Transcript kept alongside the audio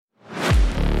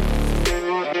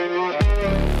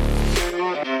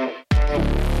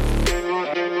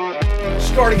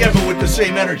start again, but with the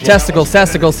same energy. Testicle.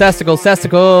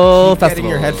 Getting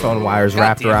your headphone wires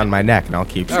wrapped around my neck, and I'll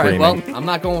keep All right, screaming. well, I'm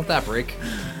not going with that break.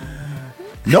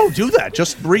 No, do that.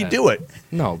 Just redo it.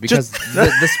 No, because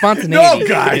the spontaneity No,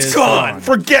 God, is it's gone.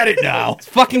 Forget it now. It's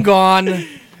fucking gone.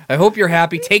 I hope you're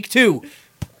happy. Take 2.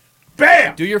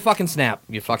 Bam! Do your fucking snap,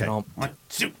 you fucking home. 1,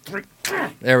 2, 3.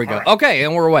 There we go. Right. Okay,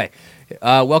 and we're away.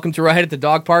 Welcome to Ride at the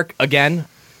Dog Park again.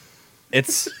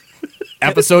 It's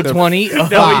episode 20 of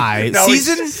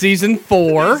season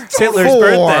 4. It's Hitler's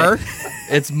birthday.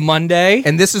 It's Monday,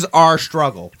 And this is our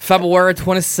struggle. February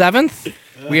 27th.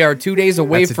 We are 2 days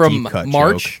away That's a from deep cut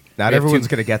March. joke. Not everyone's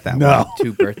going to get that No. one.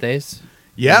 2 birthdays.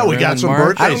 Yeah, we got some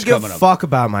March. I birthdays don't give coming a up. fuck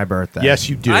about my birthday. Yes,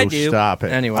 you do. I do. Stop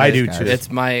it. Anyway, I do too. It's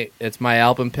my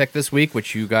album pick this week,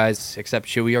 which you guys, except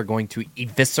Chewy, are going to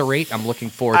eviscerate. I'm looking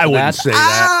forward to I that. wouldn't say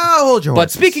that. Hold your But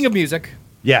horses. speaking of music,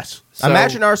 Yes.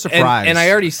 Imagine our surprise. And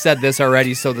I already said this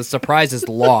already, so the surprise is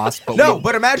lost. But No,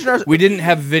 but imagine our... we didn't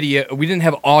have video. We didn't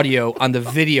have audio on the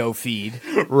video feed,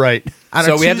 Right. on a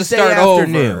so we had to Tuesday start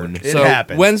afternoon. over. It So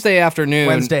happens. Wednesday afternoon.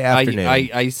 Wednesday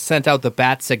I sent out the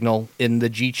bat signal in the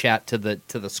G chat to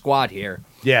the squad here.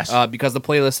 Yes. Because the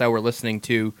playlists that we're listening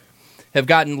to have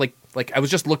gotten like I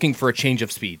was just looking for a change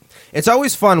of speed. It's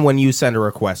always fun when you send a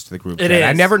request to the group It chat.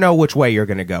 I is. never know which way you're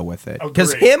going to go with it.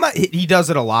 Because Agreed. he does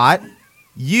it a lot.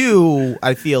 You,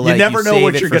 I feel like never know save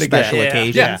what it you're for gonna get. special Yeah.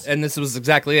 occasions. Yeah, and this was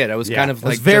exactly it. I was Yeah. kind of I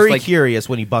was like very just like, curious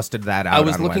when he busted that out. I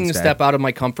was on looking Wednesday. to step out of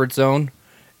my comfort zone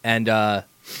and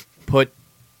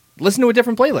listen to a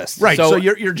different playlist. Right. So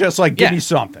you're just like, give Yeah. me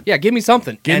something. Yeah, give me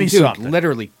something. Give and me dude, something.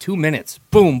 Literally 2 minutes.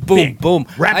 Boom, boom, Bing. boom.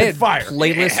 Rapid I had fire.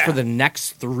 Playlists Yeah. for the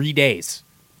next 3 days.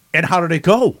 And how did it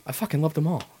go? I fucking loved them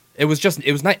all. It was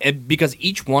nice because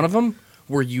each one of them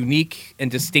were unique and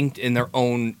distinct in their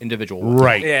own individual way.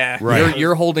 Right. Yeah. Right.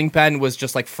 Your holding pen was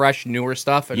just like fresh, newer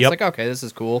stuff, and Yep. it's like, okay, this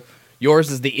is cool. Yours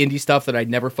is the indie stuff that I'd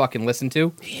never fucking listened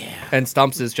to. Yeah. And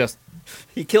Stumps is just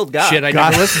He killed God. shit I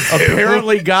God, never listened to.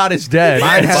 apparently God is dead.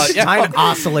 Mine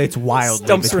oscillates wildly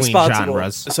Stump's between responsible.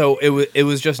 genres. So it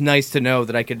was just nice to know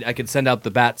that I could send out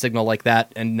the bat signal like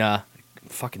that and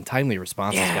fucking timely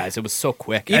responses, guys. It was so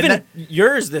quick. Even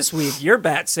yours this week, your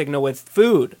bat signal with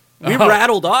food. We Oh.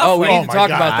 rattled off. Oh, we like, need to talk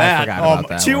God, about I that. forgot about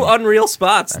that two one. unreal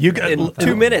spots You got- in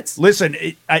 2 minutes. Listen,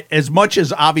 as much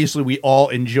as obviously we all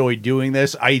enjoy doing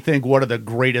this, I think one of the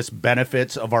greatest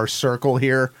benefits of our circle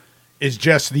here is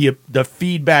just the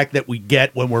feedback that we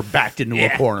get when we're backed into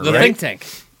a corner. The right? think tank.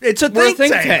 It's a We're a think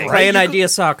think tank. tank. right? Playing You idea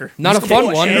soccer. Not a Just fun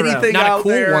get one. shit anything Not a out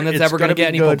cool there, one that's it's ever going to gonna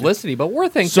get be any good. publicity, but we're a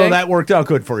think So tank. that worked out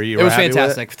good for you. You It were was happy with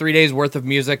fantastic. 3 days worth of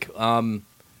music.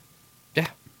 Yeah.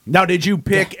 Now, did you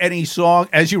pick any song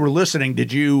as you were listening?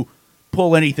 Did you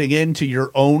pull anything into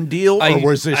your own deal, or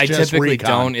was this I just typically recon?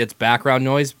 don't. It's background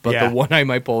noise, but Yeah. the one I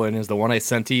might pull in is the one I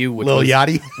sent to you, which Lil was,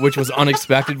 Yachty? which was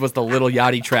unexpected, was the Little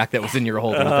Yachty track that was in your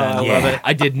holding pen. I love it.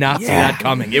 I did not see that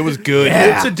coming. It was good.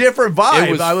 It's a different vibe.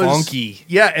 It was funky.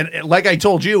 Yeah, and like I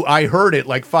told you, I heard it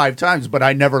like 5 times, but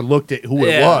I never looked at who it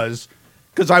Yeah. was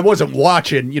because I wasn't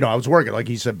watching. I was working, like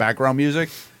he said, background music.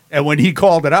 And when he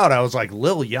called it out, I was like,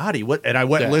 Lil Yachty, what? And I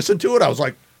went and Yeah. listened to it. I was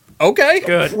like, Okay.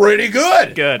 Good. pretty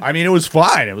good. Good. I mean, it was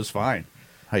fine. It was fine.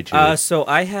 Hi, Chewy. So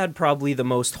I had probably the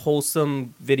most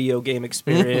wholesome video game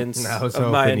experience I was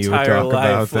of my hoping you would entire talk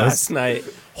about life this. last night.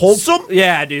 Wholesome?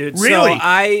 Yeah, dude. Really? So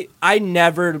I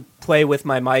never play with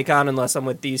my mic on unless I'm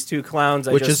with these two clowns.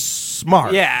 Which is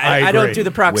smart. Yeah, I I don't agree. do the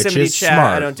proximity Which is chat.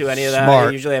 smart. I don't do any of that. Smart.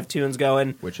 I usually have tunes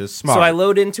going. Which is smart. So I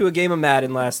load into a game of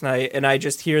Madden last night, and I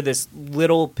just hear this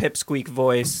little pipsqueak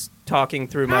voice talking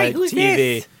through my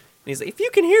TV. And he's like, "If you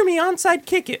can hear me, onside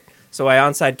kick it." So I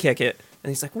onside kick it,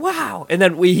 and he's like, "Wow!" And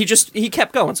then he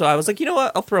kept going. So I was like, "You know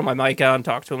what? I'll throw my mic on,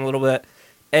 talk to him a little bit."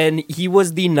 And he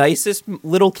was the nicest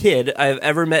little kid I've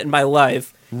ever met in my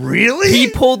life. Really? He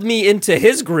pulled me into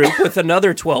his group with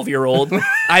another 12-year-old.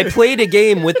 I played a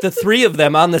game with the 3 of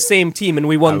them on the same team, and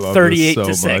we won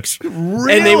 38-6.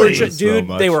 Really? And they were, So dude,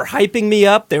 much. they were hyping me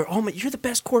up. They were, "Oh my, you're the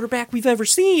best quarterback we've ever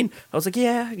seen." I was like,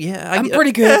 "Yeah, I'm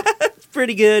pretty good.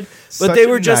 pretty good." But Such they a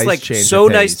were just nice like change so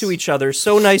of nice pace. to each other,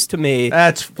 so nice to me.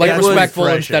 That's Like that's respectful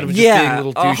refreshing. instead of just being Yeah,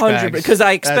 little 100. douchebags. Because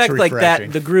I expect That's like that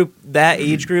refreshing. the group, that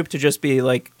age group, to just be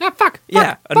like, Fuck.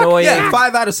 annoying. Yeah,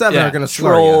 5 out of 7 Yeah. are going to slur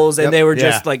Trolls, you. and they were Yeah.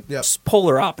 just like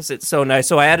polar opposites. So nice.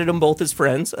 So I added them both as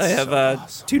friends. I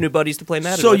have 2 new buddies to play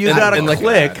Madden. So with. you got to and like-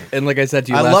 click. And like I said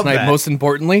to you I last love night, that. most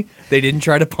importantly, they didn't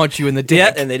try to punch you in the dick.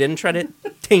 yeah, and they didn't try to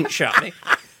taint shot me.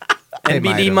 They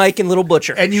might NBD have. Mike and Little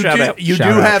Butcher. And you Shout do, out. you do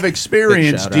Shout out. have Big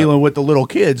experience shout dealing with the little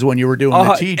kids when you were doing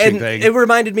the teaching and thing. it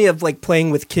reminded me of like playing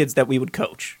with kids that we would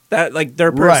coach. That like their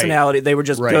Right. personality, they were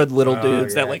just Right. good little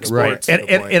dudes that like Right. sports.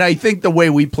 And I think the way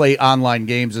we play online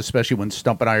games, especially when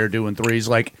Stump and I are doing threes,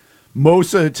 like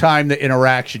most of the time the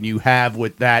interaction you have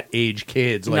with that age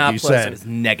kids, like Not you pleasant. It's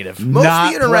negative. Most Not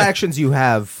of the interactions you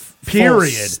have, full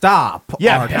Period. stop.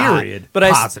 Yeah, are period. not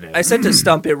But positive. I said to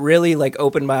Stump, it really like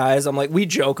opened my eyes. I'm like, we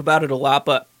joke about it a lot,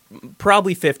 but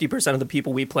probably 50% of the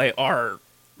people we play are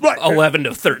Right. 11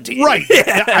 to 13. Right.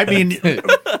 I mean,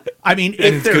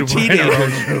 if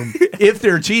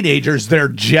they're teenagers, they're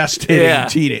just hitting Yeah.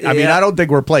 teenage. I mean, Yeah. I don't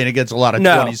think we're playing against a lot of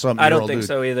No, 20-something I year don't old think dudes.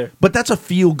 so either. But that's a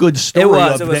feel-good story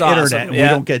was. of It was the awesome. internet. And Yeah. we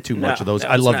don't get too much No, of those.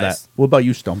 that I was love nice. that. What about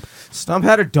you, Stump? Stump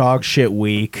had a dog shit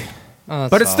week. Oh,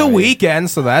 But it's the sorry. weekend,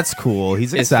 so that's cool.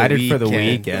 He's It's the excited for the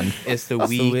weekend. weekend. It's the So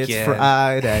weekend. it's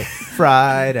Friday.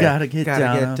 Friday. Gotta get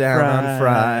down on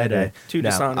Friday. Two No,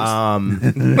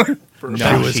 Dasani's. For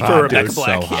No, Rebecca- she for got Rebecca dude,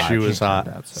 Black. so hot. She was hot.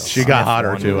 turned out so She hot. got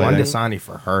hotter, One- too, I One think. Dasani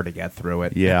for her to get through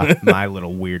it. Yeah. My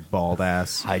little weird bald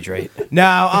ass. Hydrate.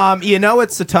 Now, you know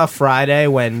it's a tough Friday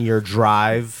when your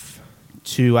drive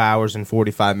 2 hours and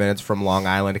 45 minutes from Long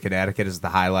Island to Connecticut is the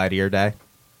highlight of your day.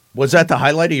 Was that the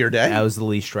highlight of your day? That was the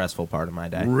least stressful part of my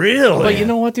day. Really? But you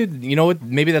know what, dude? You know what?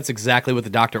 Maybe that's exactly what the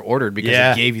doctor ordered because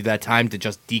Yeah. it gave you that time to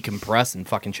just decompress and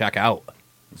fucking check out.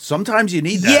 Sometimes you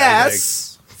need that. I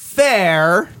Yes,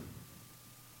 fair,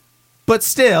 but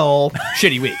still,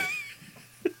 Shitty week.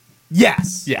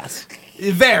 yes, Yes.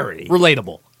 very.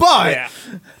 Relatable. But Yeah.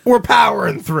 we're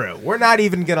powering through. We're not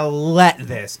even gonna let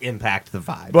this impact the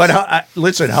vibes. But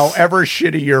listen, however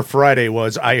shitty your Friday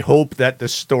was, I hope that the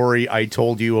story I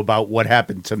told you about what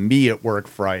happened to me at work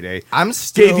Friday I'm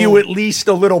still gave you at least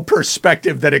a little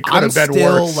perspective that it could I'm have been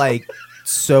still worse. like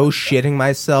so shitting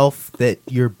myself that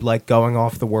you're like going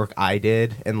off the work I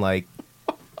did, and like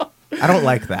I don't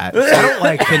like that. I don't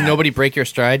like. Can nobody break your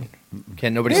stride?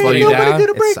 Can nobody Ain't slow you nobody down?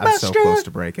 gonna break I'm my so stride. close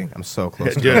to breaking. I'm so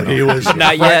close. To Dude, breaking. he was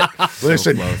Not yet.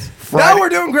 listen. Close. Friday, No, we're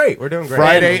doing great. We're doing great.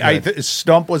 Friday, Good.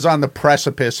 Stump was on the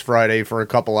precipice Friday for a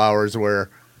couple hours where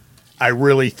I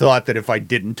really thought that if I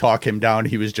didn't talk him down,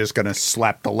 he was just going to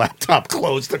slap the laptop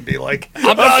closed and be like,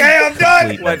 I'm done.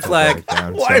 Complete White flag.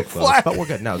 breakdown. White close. flag. But we're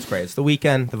good. No, it's great. It's the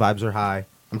weekend. The vibes are high.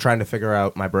 I'm trying to figure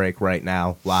out my break right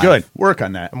now. Live. Good. Work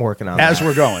on that. I'm working on as that.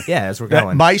 we're going. Yeah, as we're That-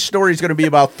 going. my story is going to be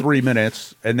about 3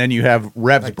 minutes, and then you have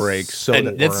Rev's break. So And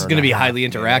that, this is going to be highly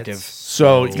interactive.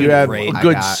 so gonna you be have great. a I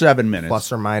good got 7 minutes.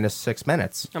 plus or minus 6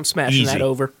 minutes. I'm smashing Easy. that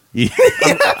over. Yeah.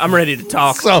 I'm ready to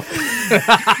talk.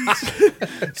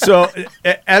 So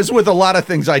as with a lot of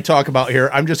things I talk about here,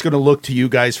 I'm just going to look to you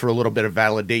guys for a little bit of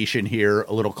validation here,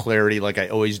 a little clarity, like I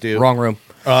always do. Wrong room.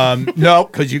 No,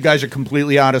 because you guys are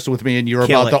completely honest with me, and you're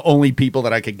Kill about it. the only people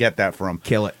that I could get that from.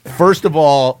 Kill it. First of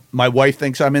all, my wife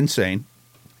thinks I'm insane,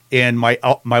 and my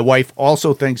wife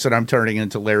also thinks that I'm turning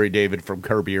into Larry David from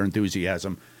Curb Your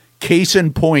Enthusiasm. Case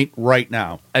in point, right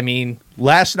now. I mean,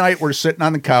 Last night we're sitting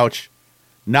on the couch,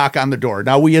 knock on the door.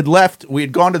 Now we had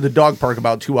gone to the dog park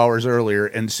about 2 hours earlier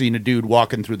and seen a dude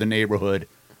walking through the neighborhood,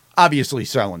 obviously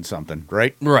selling something,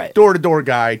 right? Right. Door to door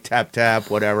guy, tap tap,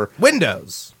 whatever.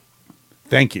 Windows.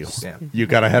 Thank you. Yeah. You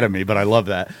got ahead of me, but I love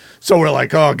that. So we're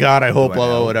like, oh, God, I hope, I blah,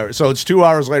 blah, know. whatever. So it's 2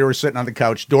 hours later, we're sitting on the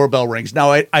couch, doorbell rings.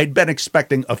 Now, I'd been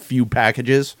expecting a few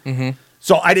packages,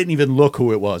 so I didn't even look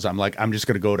who it was. I'm like, I'm just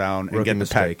going to go down and Rookie get the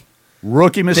mistake. pack.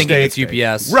 Rookie mistake. thinking it's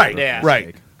UPS. Right, Yeah.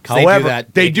 right. 'Cause they do However,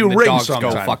 that, they making do the ring dogs go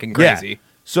sometimes. fucking Yeah. crazy.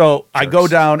 So I go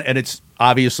down, and it's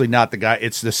obviously not the guy.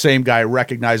 It's the same guy. I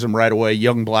recognize him right away,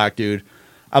 young black dude.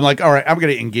 I'm like, all right, I'm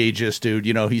going to engage this dude.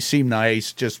 You know, he seemed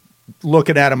nice. Just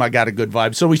looking at him, I got a good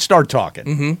vibe. So we start talking.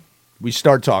 Mm-hmm. We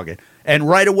start talking. And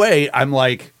right away, I'm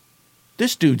like,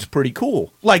 this dude's pretty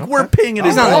cool. Like, we're pinging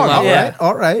his He's on the dog. level. Yeah.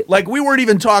 All right. Like, we weren't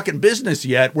even talking business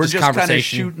yet. We're Just just kind of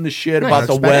conversation. shooting the shit Nice. about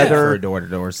the Expect that for weather. a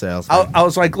door-to-door sales. I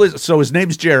was like, listen, so his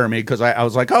name's Jeremy, because I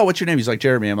was like, oh, what's your name? He's like,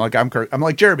 Jeremy. I'm like, I'm Kirk. I'm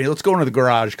like, Jeremy, let's go into the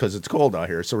garage because it's cold out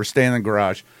here. So we're staying in the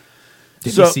garage.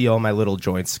 Did so- you see all my little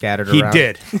joints scattered He around?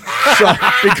 did. So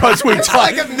because we talked.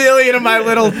 Like a million of my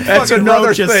little That's fucking another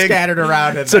roaches thing. scattered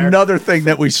around in It's there. another thing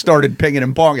that we started pinging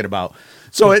and ponging about.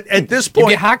 So at this You point,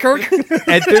 get hot, Kirk?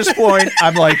 at this point,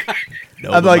 I'm like,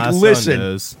 No, I'm but like, my son listen.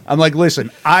 knows. I'm like,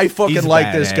 listen. I fucking He's a like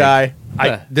bad this egg. guy.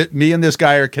 Yeah. Me and this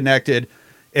guy are connected,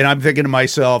 and I'm thinking to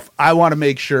myself, I want to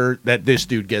make sure that this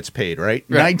dude gets paid. Right,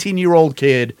 Right. 19-year-old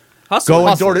kid Hustling.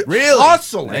 going door to Really?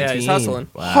 hustling, Yeah, he's 19. hustling.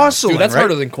 Wow. hustling. Dude, that's right?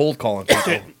 harder than cold calling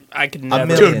people. I could A never.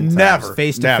 million Dude, times. never.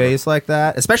 Face to Never. face like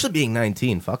that, especially being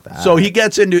 19. Fuck that. So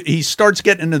he starts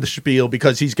getting into the spiel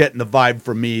because he's getting the vibe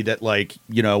from me that, like,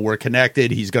 you know, we're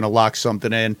connected. He's going to lock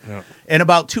something in. Yeah. And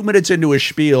about 2 minutes into his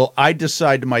spiel, I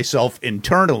decide to myself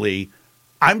internally,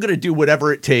 I'm going to do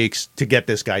whatever it takes to get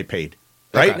this guy paid.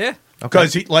 Right? Yeah.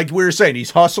 Because, like we were saying,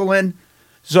 he's hustling.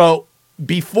 So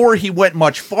before he went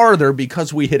much farther,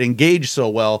 because we had engaged so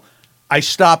well, I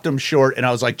stopped him short and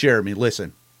I was like, Jeremy,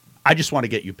 listen, I just want to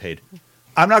get you paid.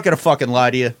 I'm not going to fucking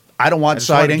lie to you. I don't want I just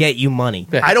want to siding. get you money.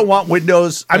 I don't want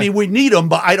windows. I mean, we need them,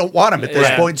 but I don't want them at this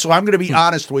point. So I'm going to be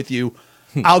honest with you.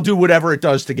 I'll do whatever it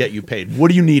does to get you paid. What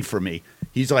do you need from me?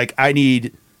 He's like, I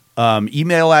need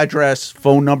email address,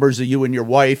 phone numbers of you and your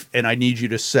wife, and I need you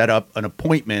to set up an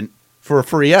appointment for a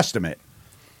free estimate.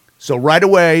 So right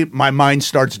away, my mind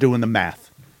starts doing the math.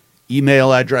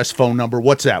 Email address, phone number,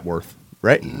 what's that worth?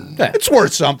 Right? Yeah. It's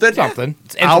worth something. Something.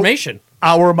 It's information.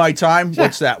 Hour of my time,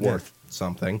 what's that worth?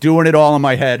 Something. Doing it all in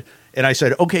my head. And I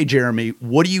said, okay, Jeremy,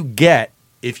 what do you get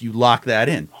if you lock that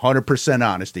in? 100%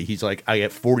 honesty. He's like, I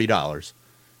get $40.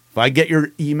 If I get your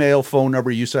email, phone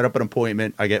number, you set up an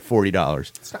appointment, I get $40.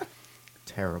 It's not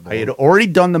terrible. I had already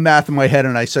done the math in my head,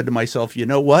 and I said to myself, you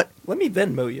know what? Let me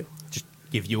Venmo you. Just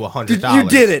give you $100. You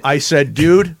did it. I said,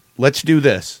 dude, let's do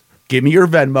this. Give me your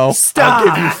Venmo. Stop.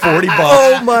 I'll give you $40.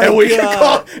 Oh, my and we can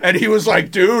God. call. And he was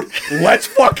like, dude, let's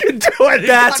fucking do it.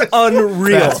 That's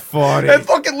unreal. That's funny. And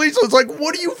fucking Lisa was like,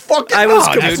 what are you fucking I was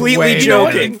on, dude? completely way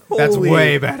joking. That's Holy-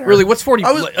 way better. Really, what's 40?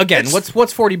 I was- Again, it's-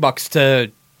 what's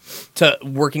 $40 to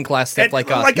working class stuff And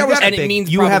like us? like I was- and it means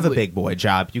you have a probably- big boy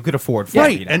job. You could afford $40.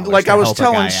 Right. And like to I was help a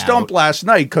telling guy Stump out. last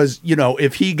night, because, you know,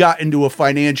 if he got into a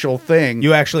financial thing,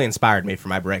 You actually inspired me for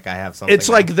my break. I have something. it's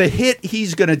like the hit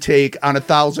he's going to take on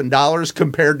 $1,000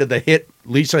 compared to the hit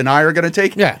Lisa and I are going to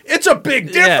take. Yeah. It's a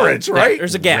big Yeah. difference, Yeah, right?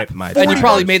 There's a gap. Rip my And you $40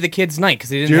 probably made the kids' night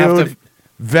because they didn't have Dude, to.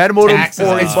 Venmoed him taxes.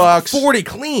 $40. 40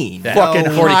 clean. Fucking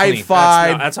Oh, 40 high clean.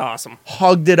 five. That's awesome.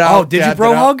 Hugged it out. Oh, did you gapped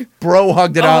bro it out. hug? Bro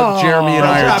hugged it out. Oh, Jeremy and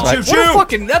I bro are job. like, Choo-choo. What a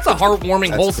fucking, that's a heartwarming,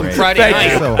 That's wholesome great. Friday Thank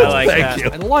night. you. So I like Thank that.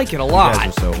 you. I like it a You lot.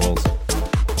 guys are so wholesome.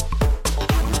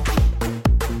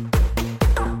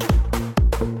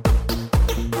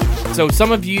 So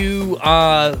some of you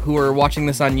who are watching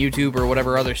this on YouTube or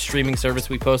whatever other streaming service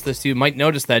we post this to might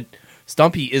notice that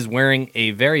Stumpy is wearing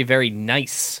a very, very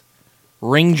nice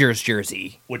Rangers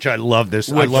jersey, which I love this.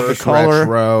 I love the First color.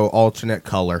 retro alternate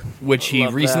color. which he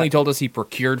Love recently that. told us he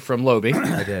procured from Lobe.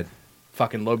 I did.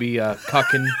 Fucking Lobe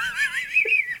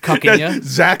cucking ya.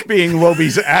 Zach being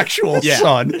Lobi's actual Yeah.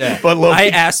 son. Yeah. But Lobi, I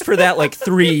asked for that like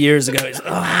 3 years ago. He's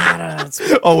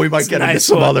like, we might get into nice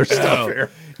some one. other stuff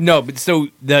here. No, but so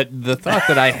the thought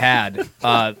that I had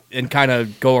and kind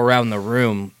of go around the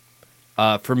room,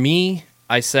 for me,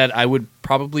 I said I would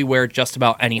probably wear just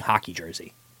about any hockey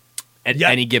jersey at Yeah.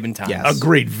 any given time. Yes.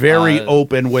 Agreed. Very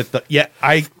open with the. Yeah,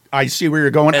 I see where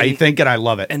you're going. I And- think and I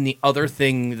love it. And the other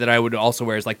thing that I would also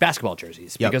wear is like basketball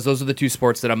jerseys Yep. because those are the two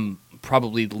sports that I'm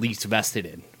probably least vested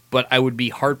in. But I would be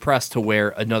hard pressed to wear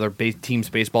another team's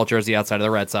baseball jersey outside of the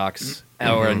Red Sox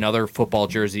or another football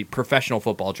jersey, professional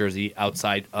football jersey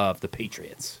outside of the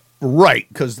Patriots. Right,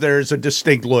 because there's a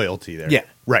distinct loyalty there. Yeah.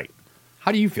 Right.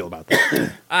 How do you feel about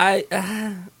that?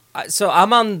 so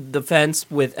I'm on the fence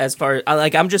with as far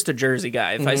like I'm just a jersey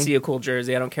guy. If I see a cool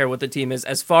jersey, I don't care what the team is.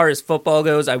 As far as football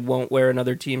goes, I won't wear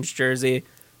another team's jersey.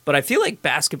 But I feel like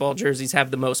basketball jerseys have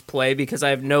the most play because I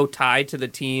have no tie to the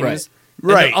teams. Right. And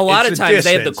Right. A lot It's of the times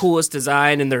they have the distance. coolest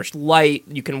design and they're light.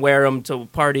 You can wear them to a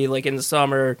party like in the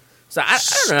summer. So I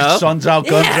don't know. Sun's out,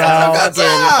 guns out.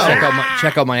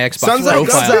 Check out my Xbox Suns out, profile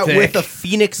guns out pic. with a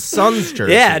Phoenix Suns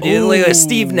jersey. Yeah, dude, like Ooh. a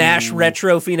Steve Nash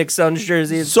retro Phoenix Suns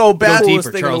jersey. It's So the bad- coolest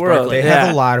Deeper, thing in Charles the world. Barkley. They yeah.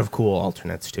 have a lot of cool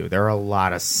alternates too. There are a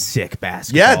lot of sick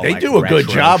basketball. Yeah, they like, do a good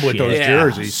retro job with shit. those Yeah.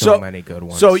 jerseys. So many good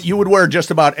ones. So you would wear just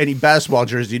about any basketball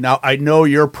jersey. Now, I know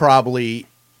you're probably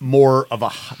more of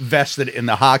a vested in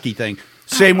the hockey thing.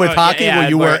 Same with hockey. Yeah, Will I'd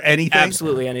you wear anything?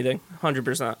 Absolutely anything.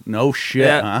 100%. No shit,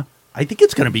 Yeah. huh? I think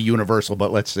it's going to be universal,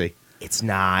 but let's see. It's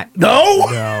not. No.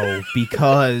 No,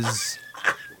 because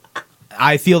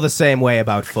I feel the same way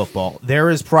about football. There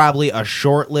is probably a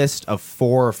short list of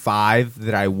 4 or 5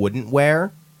 that I wouldn't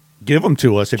wear. Give them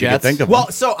to us if you Jets? can think of Well,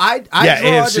 them. so I Yeah, draw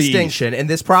a AFC. distinction, and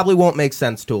this probably won't make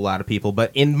sense to a lot of people,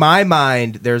 but in my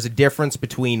mind, there's a difference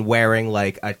between wearing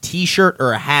like a T-shirt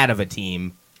or a hat of a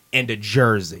team and a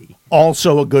jersey.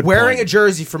 Also a good Wearing a point.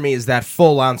 jersey for me is that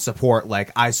full-on support. Like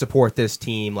I support this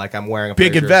team. Like I'm wearing a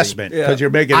Big player jersey. investment because Yeah. you're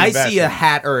making an I investment. see a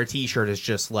hat or a T-shirt as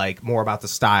just like more about the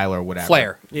style or whatever.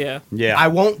 Flair. Yeah. Yeah. I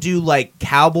won't do like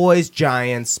Cowboys,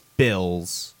 Giants,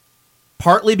 Bills.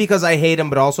 Partly because I hate them,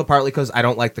 but also partly because I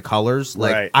don't like the colors.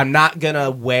 Like Right. I'm not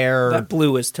gonna wear That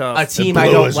blue is tough. a team blue I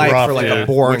don't is like rough, for like yeah. a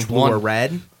boring Which blue one? or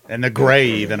red. and the gray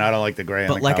even. I don't like the gray. on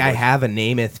But the like I Cowboys. have a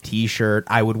Namath T-shirt.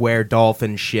 I would wear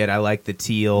Dolphin shit. I like the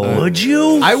teal. Would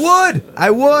you? I would. I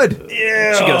would.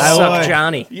 Yeah. She goes, I suck would.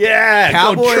 Johnny. Yeah. Go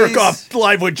Cowboys- jerk off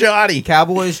live with Johnny.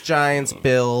 Cowboys, Giants,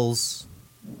 Bills,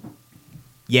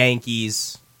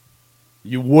 Yankees.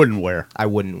 You wouldn't wear. I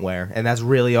wouldn't wear, and that's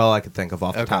really all I could think of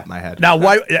off the Okay. top of my head. Now,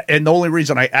 why? And the only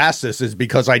reason I ask this is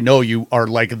because I know you are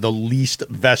like the least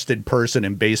vested person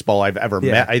in baseball I've ever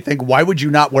Yeah. met. I think, why would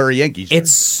you not wear a Yankees jersey?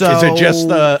 It's so. Is it just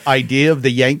the idea of the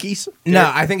Yankees?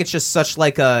 No, I think it's just such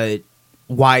like a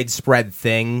widespread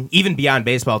thing, even beyond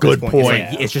baseball. At Good this point.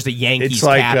 point. It's just a Yankees It's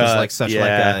like, cap is like such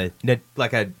yeah.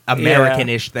 like a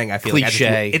American-ish thing. I feel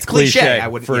Cliche. like it's cliche. Cliche, I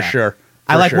would for sure.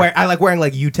 I For like sure. I like wearing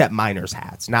like UTEP miners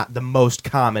hats, not the most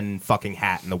common fucking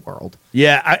hat in the world.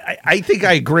 Yeah, I think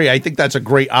I agree. I think that's a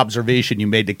great observation you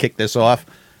made to kick this off.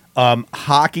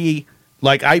 Hockey,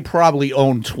 like I probably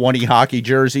own 20 hockey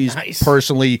jerseys Nice.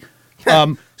 personally.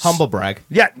 Humble brag.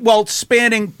 Yeah, well, it's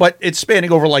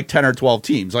spanning over like 10 or 12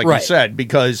 teams, like you Right. said,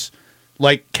 because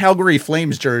like Calgary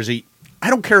Flames jersey, I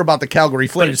don't care about the Calgary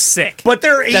Flames. it's sick. But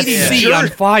they're That 80 sea on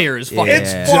jerseys. fire is fucking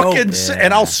It's Yeah. fucking dope. sick,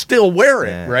 and I'll still wear it,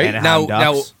 Yeah. right? And Now,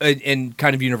 Ducks. and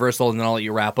kind of universal, and then I'll let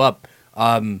you wrap up.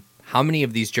 How many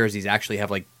of these jerseys actually have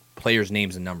like players'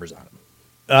 names and numbers on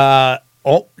them?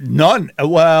 Oh, none.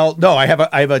 Well, no, I have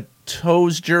a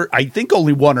Toes jersey. I think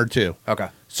only one or two. Okay.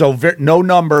 So no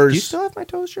numbers. Do you still have my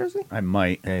Toes jersey? I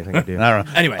might. I think I do. I don't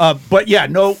know. Anyway. But yeah,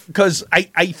 no, because I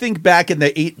think back in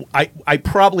the I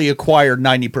probably acquired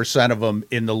 90% of them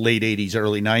in the late 80s,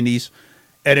 early 90s,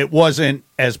 and it wasn't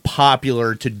as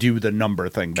popular to do the number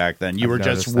thing back then. You I've were just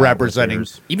noticed that with representing.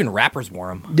 yours. Even rappers wore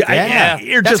them. Yeah,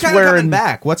 you're That's just kinda coming wearing.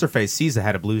 back. What's her face? Caesar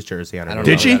had a Blues jersey on her. I don't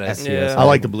Did know she? what that is. SCS. Yeah. I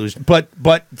like the Blues, but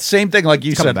same thing like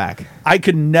you It's coming said. back. I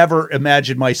could never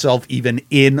imagine myself even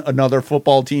in another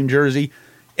football team jersey,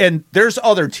 and there's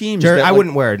other teams. that, I like-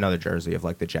 wouldn't wear another jersey of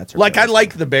like the Jets. Or Like I Bills.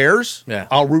 like the Bears. Yeah.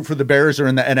 I'll root for the Bears or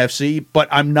in the NFC, but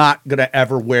I'm not gonna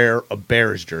ever wear a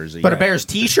Bears jersey. But a Bears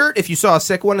T-shirt, if you saw a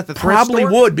sick one at the thrift probably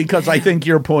store, would because I think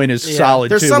your point is solid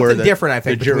There's too. where something the- different, I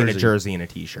think, the between a jersey and a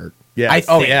T-shirt. Yeah. I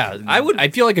Oh think. yeah, I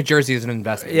feel like a jersey is an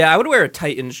investment. Yeah, I would wear a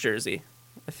Titans jersey.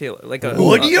 I feel like a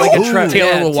Would you? Like a Taylor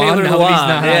yeah, Lewan, Taylor now that he's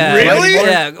not on. yeah. Really?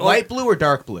 Yeah, Light blue or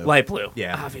dark blue? light blue.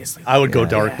 Yeah. obviously. I would go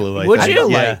dark blue. I Would think.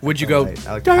 you? Yeah. Would you go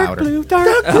I like dark blue.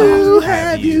 dark blue,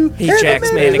 have you He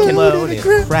jacks mannequin load.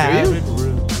 crowded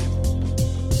room.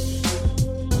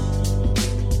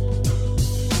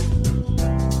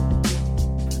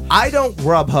 I don't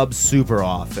Grubhub super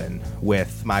often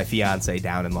with my fiance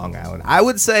down in Long Island. I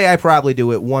would say I probably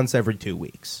do it once every 2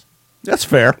 weeks. That's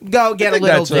fair. Go get a think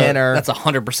little that's a- dinner. That's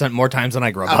 100% more times than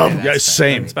I grew up. Oh, with. yeah,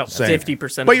 same. It's about same.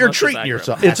 50%. But as you're much as treating I grew up.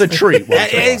 yourself. It's a treat. once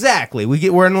in a while. Exactly.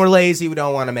 When we're lazy, we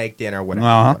don't want to make dinner, whatever.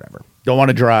 Uh-huh. Whatever. Don't want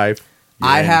to drive.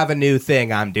 I Yeah. have a new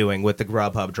thing I'm doing with the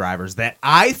Grubhub drivers that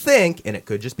I think, and it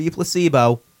could just be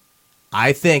placebo,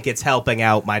 I think it's helping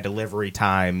out my delivery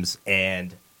times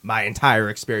and my entire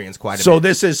experience quite a So bit.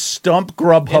 this is Stump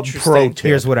Grubhub Interesting. Pro Tip.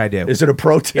 Here's what I do. Is it a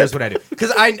pro tip? Here's what I do.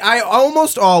 Because I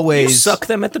almost You always... suck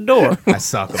them at the door. I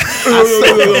suck them.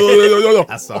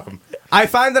 I suck them. I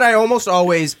find that I almost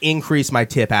always increase my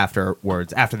tip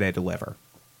afterwards, after they deliver.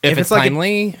 If it's like a-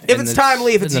 timely, If it's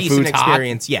timely, if it's a and the decent food's hot.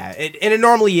 experience, yeah. And it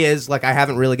normally is. Like, I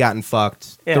haven't really gotten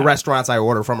fucked. Yeah. The restaurants I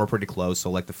order from are pretty close, so,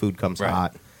 like, the food comes Right.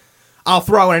 hot. I'll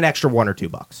throw in an extra $1 or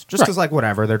 $2. Just because, like,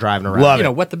 whatever, they're driving around. Love You it.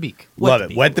 know, wet the beak. Love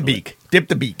it. Wet the beak. Dip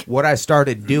the beak. What I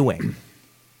started doing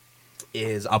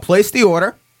is I'll place the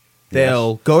order.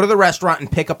 They'll go to the restaurant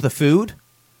and pick up the food.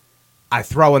 I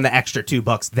throw in the extra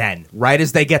 $2 then, right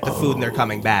as they get the food and they're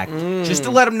coming back, just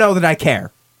to let them know that I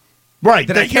care. Right.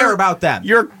 That I care you're- about them.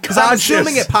 You're Because I'm conscious.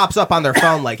 assuming it pops up on their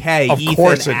phone like, hey, Of Ethan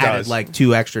course it added does. like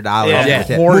 $2 extra. Yeah. Yeah,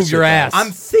 with it. course move your it ass. I'm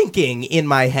thinking in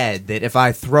my head that if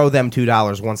I throw them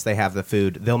 $2 once they have the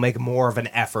food, they'll make more of an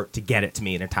effort to get it to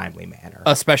me in a timely manner.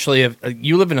 Especially if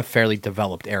you live in a fairly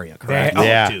developed area, correct? Oh,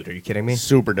 Yeah. dude, are you kidding me?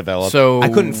 Super developed. So I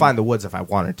couldn't find the woods if I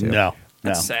wanted to. no.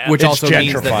 That's sad. which It's also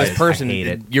means that gentrified. this person, I hate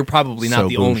it. you're probably not So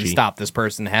the only bougie. stop this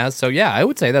person has. So yeah, I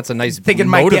would say that's a nice Thinking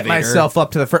might get motivator. myself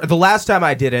up to the first. The last time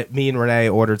I did it, me and Renee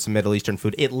ordered some Middle Eastern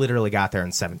food. It literally got there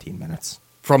in 17 minutes.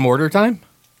 from order time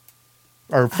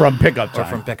Or from pickup time. or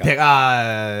from pickup.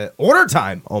 Order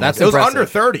time. Almost. That's it was impressive. under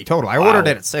 30 total. I ordered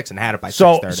it at 6 and had it by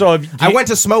So- 6:30. so if- do I you- went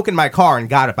to smoke in my car and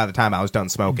got it by the time I was done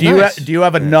smoking. Do you Nice. do you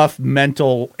have enough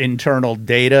mental internal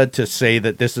data to say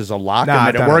that this is a lock Nah, and I've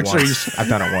that it done works? it Or you, once. I've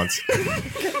done it once.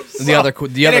 The other And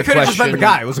it could have just been question. the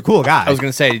guy. It was a cool guy. I was going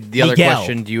to say the other Miguel.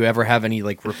 question: do you ever have any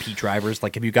like repeat drivers?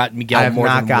 Like, have you gotten I Miguel have more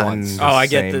not than gotten. once? the Oh, I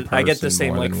get same the- I get the person same,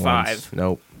 more like, than 5. once.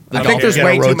 Nope. The I think there's Dolphins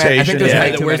way get a too many. I rotation. think there's Yeah.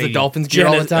 way too Where's many. the Dolphins gear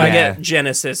all the time? I Yeah. get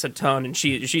Genesis a ton, and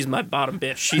she's my bottom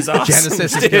bitch. She's awesome.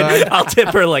 Genesis is dude. good. I'll tip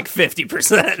her like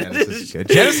 50%. Genesis is good.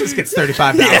 Genesis gets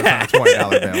 $35 on a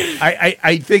 $20 bill.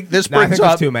 I think this No, I brings think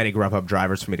there's up too many Grubhub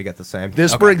drivers for me to get the same.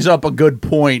 this brings up a good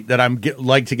point that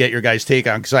like to get your guys' take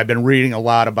on because I've been reading a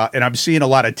lot about and I'm seeing a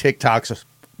lot of TikToks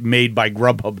made by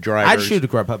Grubhub drivers. I'd shoot a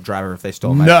Grubhub driver if they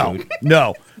stole my No, food.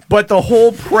 no. But the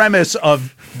whole premise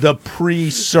of the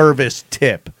pre-service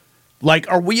tip, like,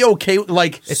 are we okay?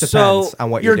 Like, It depends So, on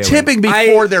what you're doing. tipping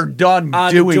before they're done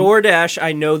On doing. DoorDash,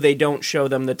 I know they don't show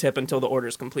them the tip until the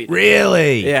order's completed.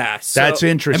 Really? Yeah. So, That's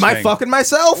interesting. Am I fucking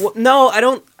myself? Well, no, I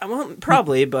don't. I won't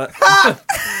probably, but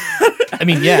I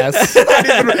mean, yes.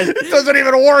 It doesn't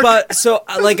even work. but so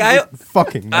like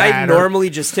Fucking I matter. normally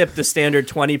just tip the standard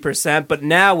 20%, but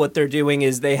now what they're doing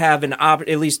is they have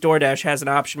at least DoorDash has an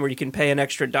option where you can pay an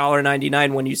extra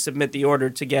 $1.99 when you submit the order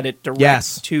to get it direct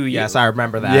Yes. to you. Yes, I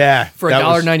remember that. yeah, For that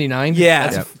was- $1.99? Yeah.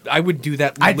 That's- I would do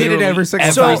that. I did it literally every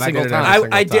single time. Every I single did it time.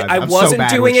 every I did. time. I I'm so wasn't bad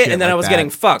doing with it, and then shit I like was that. getting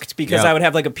fucked because Yep. I would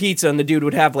have like a pizza, and the dude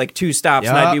would have like 2 stops,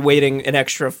 and I'd be Yep. waiting an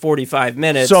extra 45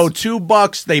 minutes. So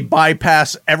 $2, they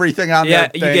bypass everything on yeah,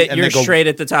 that thing. you're and they go, straight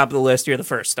at the top of the list. You're the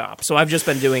first stop. So I've just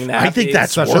been doing that. I think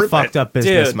that's Such worth a fucked it. up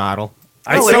business Dude. model.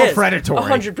 Oh, It's it so is. predatory.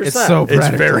 100%. It's so It's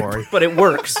very- predatory. but it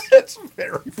works. It's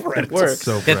very predatory. Works.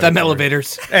 So Hit them predatory.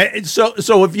 elevators. And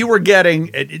so if you were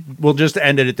getting, we'll just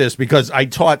end it at this because I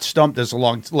taught Stump this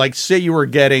along. Like, say you were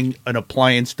getting an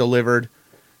appliance delivered,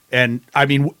 and I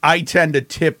mean, I tend to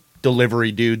tip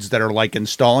delivery dudes that are like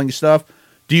installing stuff.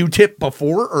 Do you tip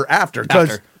before or after? Because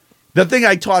After. the thing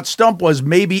I taught Stump was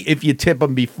maybe if you tip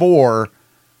them before,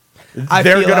 I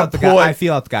they're feel gonna out the put. guy, I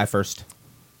feel out the guy first.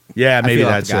 Yeah, maybe feel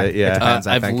out that's the guy. it. Yeah. Depends,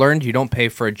 I I've think. learned you don't pay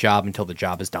for a job until the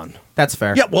job is done. That's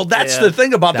fair. Yeah, well, that's Yeah. the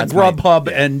thing about That's the Grubhub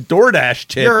right. and DoorDash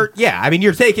tip. I mean,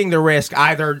 you're taking the risk.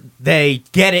 Either they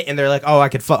get it and they're like, "Oh, I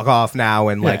could fuck off now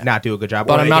and like Yeah. not do a good job,"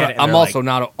 But or I'm they not. get it and I'm they're also like,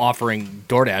 not offering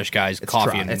DoorDash guys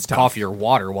coffee tough. It's and tough. coffee or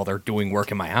water while they're doing work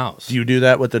in my house. Do you do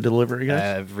that with the delivery guys?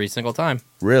 Every single time.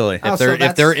 Really? Oh, If so they're if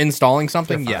that's- they're installing You're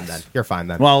something, fine yes. then. You're fine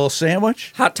then. Want a little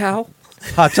sandwich? Hot towel.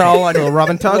 Hot towel on a little rub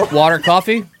and tug. Water,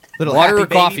 coffee, Little water happy or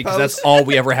baby coffee because that's pose. all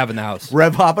we ever have in the house.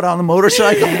 Rev hopping on the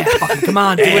motorcycle? Come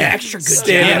on, do an extra good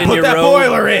Standing job. in Put your that robe.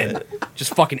 boiler in.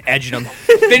 Just fucking edging them.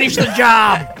 Finish the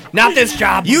job, not this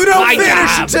job. You don't my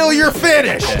finish job. until you're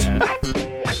finished.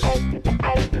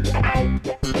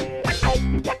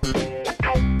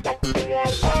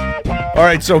 All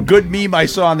right, so good meme I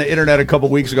saw on the internet a couple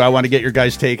weeks ago. I want to get your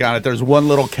guys' take on it. There's one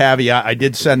little caveat. I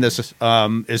did send this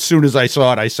as soon as I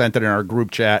saw it. I sent it in our group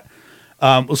chat.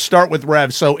 We'll start with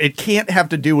Rev. So it can't have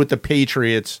to do with the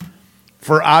Patriots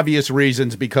for obvious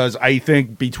reasons because I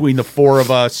think between the four of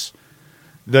us,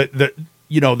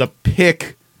 the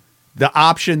pick, the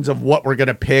options of what we're going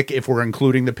to pick if we're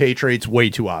including the Patriots, way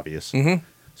too obvious. Mm-hmm.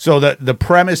 So the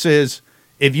premise is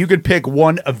if you could pick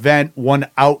one event, one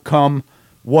outcome,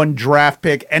 one draft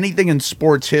pick, anything in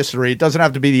sports history, it doesn't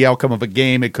have to be the outcome of a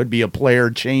game. It could be a player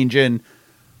changing.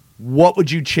 What would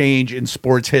you change in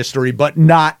sports history, but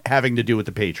not having to do with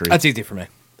the Patriots? That's easy for me.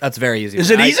 That's very easy.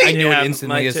 Is it easy? I knew Yeah, it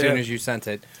instantly mine as soon too. as you sent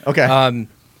it. Okay.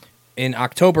 In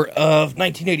October of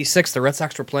 1986, the Red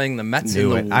Sox were playing the Mets in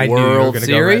the I knew you were World gonna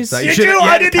go Red Series. Sox. Did should've- you? had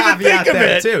I to didn't even caveat think of them,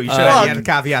 it. Too. You should have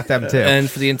caveat them too.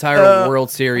 And for the entire World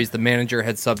Series, the manager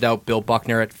had subbed out Bill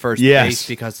Buckner at first Yes. base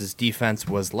because his defense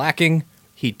was lacking.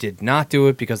 He did not do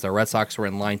it because the Red Sox were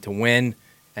in line to win,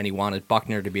 and he wanted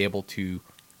Buckner to be able to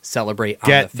celebrate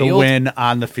Get on the the field. win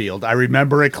on the field. I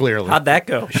remember it clearly. How'd that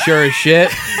go? Sure as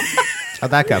shit. How'd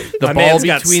that go? The My ball man's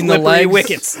got between the slippery legs.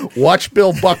 wickets. Watch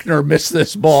Bill Buckner miss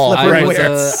this ball. I Right. was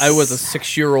a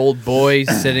 6-year-old boy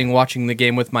sitting watching the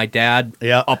game with my dad.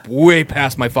 Yeah. Up way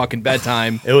past my fucking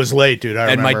bedtime. It was late, dude. I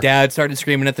And remember. my dad started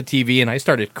screaming at the TV, and I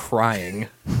started crying.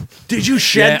 Did you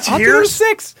shed I was tears?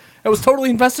 6. I was totally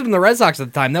invested in the Red Sox at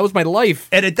the time. That was my life.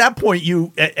 And at that point,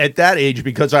 you at that age,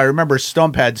 because I remember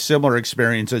Stump had similar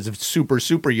experiences of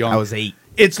super young. I was 8.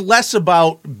 It's less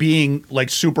about being like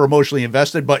super emotionally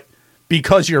invested, but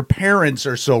because your parents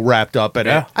are so wrapped up in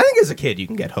Yeah. it. I think as a kid you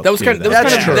can get hooked. That was too, kind of, though.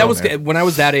 That's true. that was when I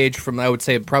was that age. From I would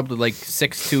say probably like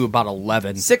 6 to about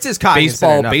 11. 6 is cognizant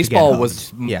enough to get Baseball hooked.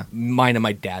 was mine and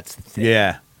my dad's thing.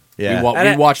 Yeah, yeah.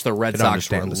 We watched the Red Could Sox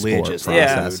understand the sport religiously. process.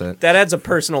 Yeah, Process it. that adds a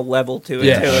personal level to it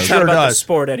Yeah, too. It's sure not about does. the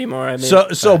sport anymore. I mean,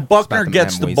 So Buckner about the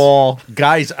gets the memories. ball,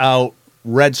 guys out,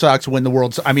 Red Sox win the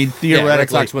World. I mean, Yeah, theoretically, Red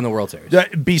Sox win the World Series.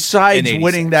 Besides In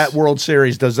winning 86. that World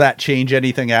Series, does that change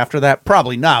anything after that?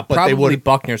 Probably not. But they Probably would.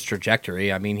 Buckner's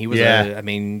trajectory. I mean, he was. Yeah. I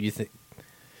mean, you think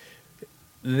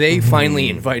they finally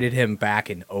invited him back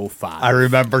in 05. I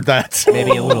remember that.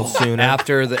 Maybe a little sooner.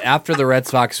 after the Red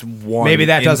Sox won. Maybe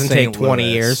that in doesn't St. take 20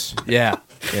 Louis. years. Yeah,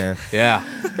 Yeah. yeah.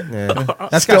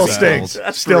 That's Still gotta be stings.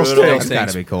 cold. Still brutal. stings. That's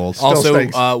gotta be cold. Also,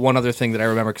 stinks. one other thing that I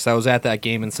remember because I was at that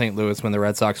game in St. Louis when the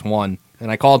Red Sox won,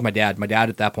 and I called my dad. My dad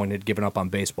at that point had given up on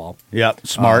baseball. Yep,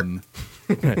 smart,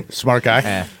 smart guy.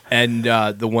 Eh. And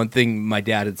the one thing my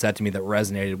dad had said to me that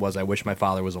resonated was, "I wish my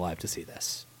father was alive to see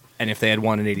this." And if they had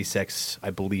won in '86,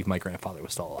 I believe my grandfather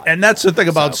was still alive. And that's the thing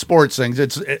about So- sports things.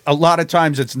 A lot of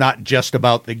times it's not just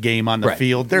about the game on the Right.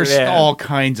 field. There's Yeah. all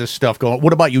kinds of stuff going.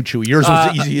 What about you, Chewy? Yours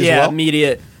was easy as yeah, well.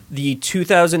 immediate. The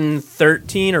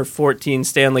 2013 or 14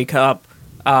 Stanley Cup,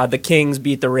 the Kings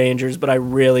beat the Rangers, but I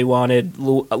really wanted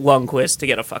Lundqvist to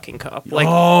get a fucking cup. Like,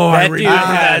 I that dude remember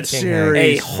had that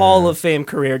series. a Hall of Fame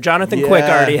career. Jonathan Quick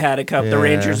Yeah. already had a cup. The Yeah.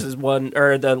 Rangers has won,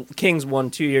 or the Kings won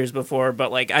 2 years before,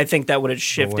 but like I think that would have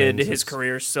shifted wins his is-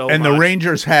 career so And much. the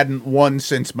Rangers hadn't won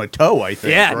since Mateau, I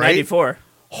think. yeah, right? 94.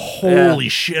 Holy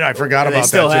shit, I forgot They about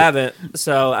still that. haven't.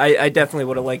 So I definitely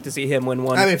would have liked to see him win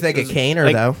one. I mean, if they get Kaner,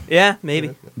 Like, though. Yeah, maybe.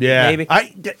 Yeah, Maybe.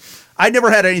 I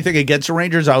never had anything against the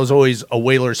Rangers. I was always a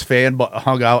Whalers fan, but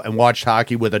hung out and watched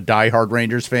hockey with a diehard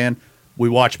Rangers fan. We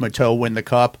watched Mateau win the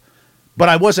cup, but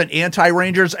I wasn't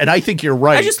anti-Rangers, and I think you're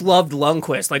right. I just loved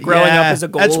Lundqvist. Like growing Yeah, up as a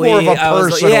goalie, that's more of a I was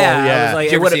like, personal, yeah, I yeah. was like,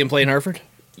 Did you it ever would've- see him play in Hartford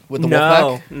with the No,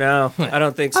 Wolfpack? no, I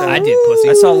don't think so. I did, pussy.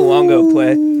 I saw Luongo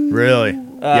play. really,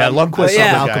 yeah, Lundqvist, But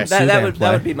yeah, other guy. Malcolm that Subban would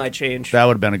play. be my change. That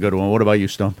would have been a good one. What about you,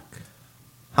 Stone?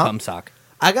 Thumb sock.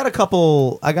 I got a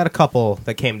couple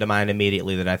that came to mind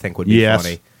immediately that I think would be Yes.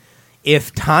 funny.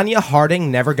 If Tanya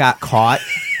Harding never got caught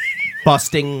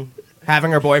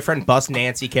having her boyfriend bust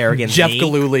Nancy Kerrigan's Jeff knee,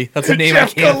 Galooly. That's a name Jeff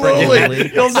I can't forget.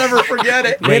 Galooly. You'll never forget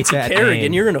it. Rate Nancy that Kerrigan,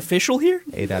 name. you're an official here?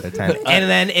 8 out of 10. And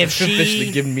then if Officially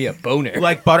she, giving me a boner.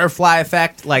 like Butterfly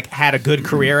Effect, like had a good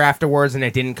career afterwards, and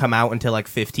it didn't come out until like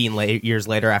 15 years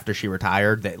later after she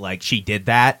retired that like she did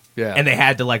that, Yeah. and they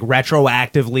had to like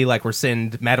retroactively like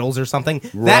rescind medals or something. That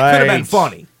could have been Right.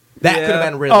 funny. That could have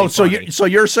been really. Oh, so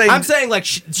funny. you're saying I'm saying like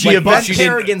she Like, busts she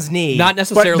didn't- Kerrigan's knee, Not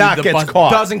necessarily not the gets bus-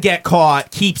 caught. doesn't get caught,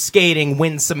 keeps skating,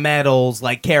 wins some medals,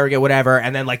 like Kerrigan, whatever,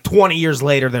 and then like 20 years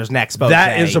later, there's next expose.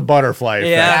 that is a butterfly effect?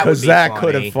 Yeah, that would because be that funny.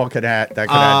 could have fucking had that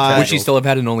could have Would she still have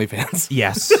had an OnlyFans?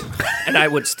 Yes. And I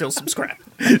would still subscribe.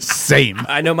 same.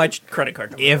 I know my credit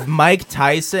card number. If Mike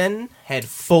Tyson had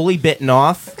fully bitten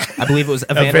off, I believe it was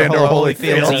Evander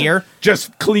Holyfield's ear,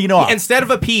 just clean off. instead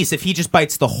of a piece, if he just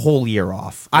bites the whole ear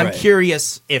off, I'm Right.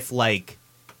 curious if like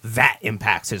that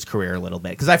impacts his career a little bit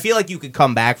because I feel like you could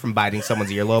come back from biting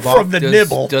someone's earlobe off. From the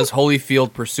nibble. Does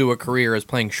Holyfield pursue a career as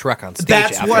playing Shrek on stage?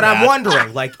 That's after what I'm that?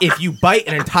 wondering. Like, if you bite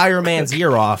an entire man's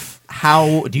ear off,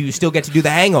 how do you still get to do the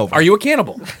Hangover? Are you a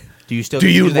cannibal? Do you still Do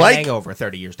get to you do the like- Hangover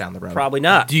 30 years down the road? Probably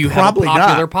not. Do you Probably have a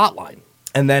popular not. pot line?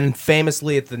 And then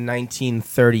famously at the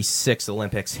 1936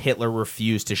 Olympics, Hitler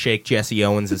refused to shake Jesse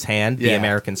Owens' hand, the Yeah.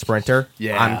 American sprinter.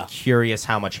 Yeah. I'm curious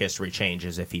how much history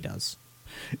changes if he does.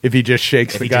 if he just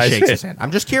shakes If the he just guy's shakes his hand.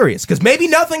 I'm just curious because maybe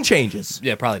nothing changes.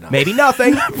 Yeah, probably not. Maybe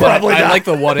nothing. Probably I not. like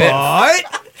the what if. But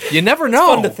You never know.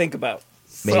 Fun to think about.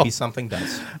 maybe something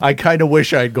does. I kind of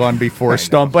wish I had gone before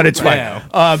Stump, but it's fine.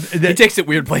 Yeah. He Th- takes it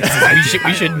weird places.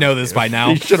 we should know this by now.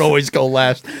 you should always go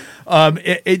last.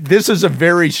 This is a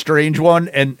very strange one,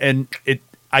 and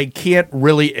I can't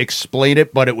really explain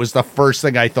it, but it was the first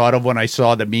thing I thought of when I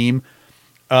saw the meme.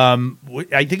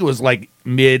 I think it was like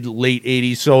late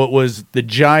 80s, so it was the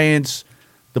Giants,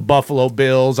 the Buffalo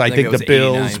Bills. I think it was the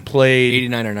Bills 89. played.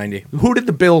 89 or 90. Who did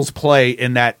the Bills play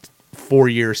in that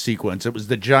 4-year sequence? It was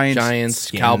the Giants. Giants,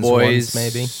 Skins Cowboys, once,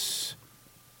 maybe.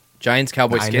 Giants,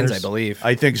 Cowboys, Skins, Niners. I believe.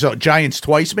 I think so. Giants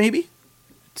twice, maybe?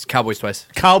 It's Cowboys twice.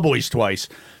 Cowboys twice.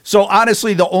 So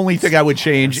honestly, the only thing I would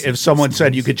change if someone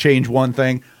said you could change one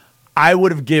thing, I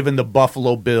would have given the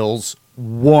Buffalo Bills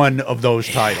one of those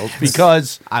titles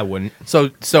because I wouldn't. So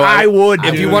I would,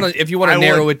 If you dude. want to I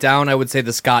narrow would. it down, I would say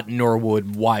the Scott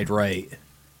Norwood wide right.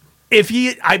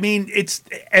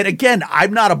 and again,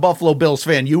 I'm not a Buffalo Bills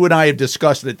fan. You and I have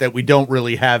discussed it that we don't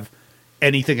really have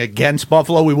anything against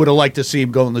Buffalo. We would have liked to see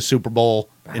him go in the Super Bowl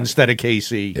instead of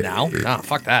KC. Now, no,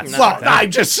 fuck that. Well,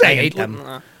 I'm just saying. I hate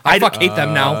them. I fuck hate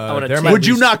them now. I wanna there take- might Would be-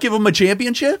 you not give him a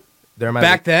championship? There might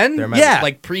Back be- then, there might Yeah.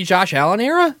 like pre Josh Allen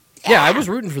era. Yeah, I was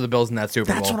rooting for the Bills in that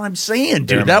Super That's Bowl. what I'm saying,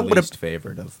 They're dude. my That would have. least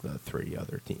favorite of the 3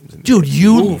 other teams. In the Dude,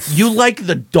 division. you like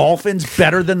the Dolphins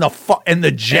better than the and the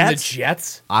And Jets? the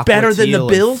Jets. Aqua better than the Teal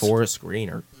and Bills? Forest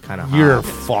Green are kind of hot. You're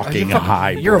fucking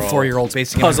high. You're a bro. 4-year-old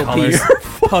basing it on Puzzle colors.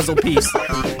 piece. Puzzle piece.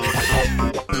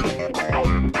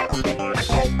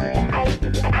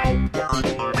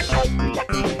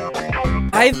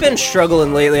 I've been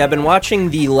struggling lately. I've been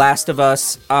watching The Last of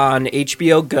Us on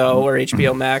HBO Go or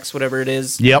HBO Max, whatever it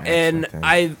is. Yep. And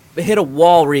I've hit a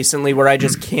wall recently where I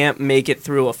just can't make it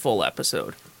through a full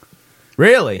episode.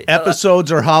 Really?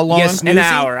 Episodes are how long? Yes, An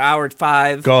Snoozy? hour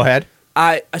 5. Go ahead.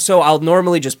 So I'll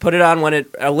normally just put it on when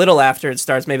a little after it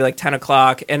starts, maybe like 10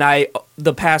 o'clock, and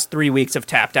the past 3 weeks have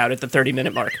tapped out at the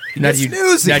 30-minute mark. Now do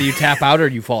you tap out or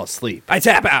do you fall asleep? I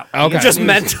tap out. Okay. Just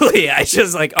mentally. I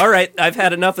just like, all right, I've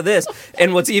had enough of this.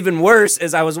 And what's even worse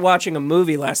is I was watching a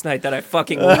movie last night that I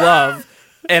fucking love,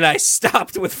 and I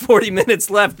stopped with 40 minutes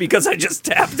left because I just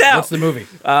tapped out. What's the movie?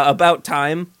 About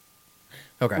Time.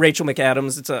 Okay. Rachel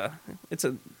McAdams. It's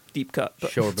a deep cut. But.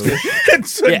 Sure, movie.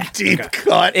 It's a deep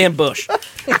cut. And Bush.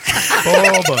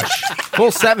 Full Bush.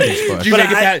 Full 70s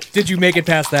Bush. Did you make it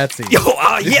past that scene?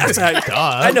 Yes.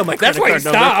 I know my That's credit why card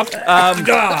you number.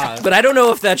 stopped. But I don't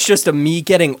know if that's just a me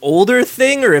getting older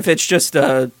thing or if it's just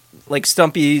a like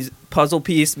Stumpy's puzzle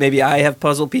piece. Maybe I have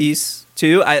puzzle piece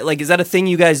too. Is that a thing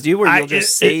you guys do where you'll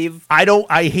just save?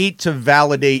 I hate to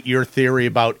validate your theory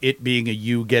about it being a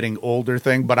you getting older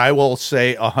thing, but I will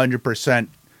say 100%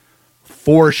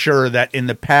 for sure that in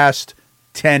the past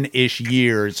 10-ish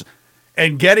years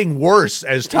and getting worse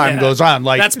as time goes on,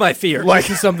 like that's my fear. Like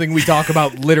This is something we talk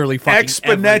about literally fucking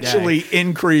exponentially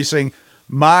increasing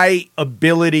my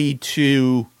ability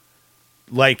to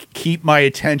like keep my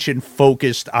attention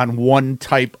focused on one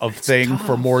type of thing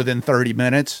for more than 30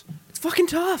 minutes. It's fucking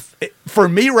tough. For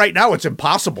me right now, it's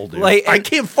impossible, dude. I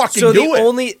can't fucking so do it.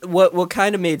 Only what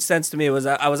kind of made sense to me was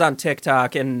I was on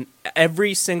TikTok and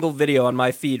every single video on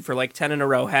my feed for like 10 in a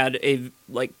row had a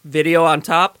like video on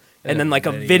top and then like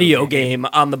a video game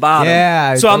on the bottom.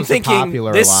 Yeah, so I'm those are thinking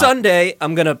popular a this lot. Sunday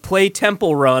I'm gonna play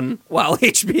Temple Run while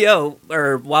HBO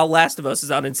or while Last of Us is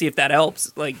on and see if that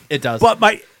helps. Like It does.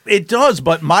 It does,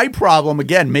 but my problem,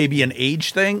 again, maybe an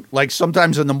age thing. Like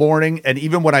sometimes in the morning, and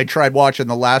even when I tried watching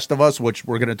The Last of Us, which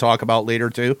we're going to talk about later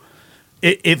too,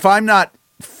 if I'm not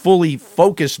fully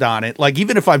focused on it, like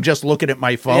even if I'm just looking at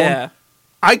my phone,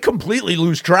 I completely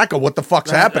lose track of what the fuck's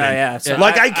happening. So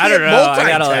like I don't can't know. I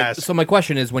gotta, multitask. So my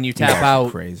question is, when you tap out,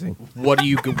 Crazy. what are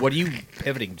you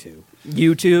pivoting to?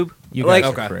 YouTube. You like,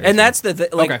 guys are crazy. and that's the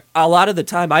like Okay. a lot of the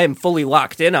time I am fully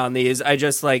locked in on these. I'm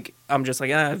just like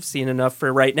I've seen enough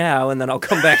for right now, and then I'll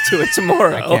come back to it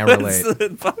tomorrow. I can't relate.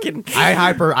 It's fucking. I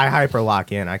hyper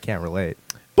lock in. I can't relate.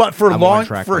 But for I'm long, on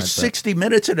track for mindset. 60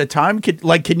 minutes at a time,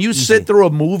 can you sit through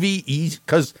a movie?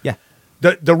 Because Yeah.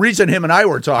 the reason him and I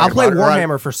were talking, I'll play about it, right?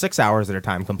 Warhammer for 6 hours at a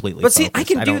time completely. But see, I focused.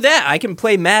 can do don't- that. I can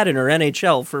play Madden or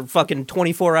NHL for fucking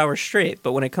 24 hours straight.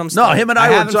 But when it comes to him and I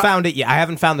I, haven't were found it yet. I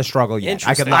haven't found the struggle yet.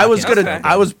 I could. Interesting. lock I was in. gonna. Okay.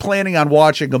 I was planning on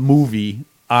watching a movie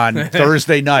on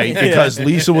Thursday night because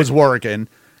Lisa was working,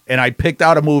 and I picked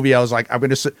out a movie. I was like, I'm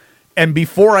gonna sit. And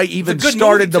before I even good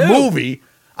started movie, the too. movie,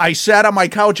 I sat on my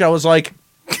couch. I was like,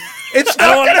 it's I don't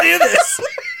not want gonna to do this.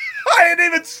 I hadn't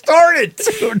even started,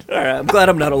 dude. All right, I'm glad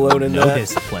I'm not alone in No that.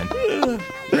 discipline.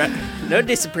 No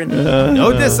discipline.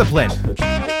 No discipline.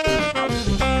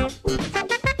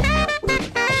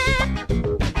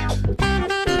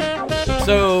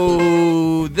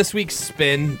 So this week's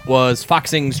spin was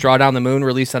Foxing's Draw Down the Moon,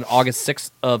 released on August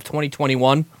 6th of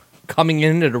 2021, coming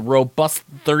in at a robust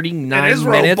 39 It is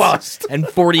minutes robust. and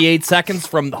 48 seconds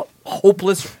from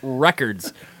Hopeless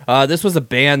Records. This was a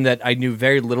band that I knew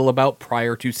very little about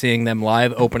prior to seeing them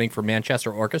live opening for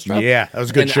Manchester Orchestra. Yeah, that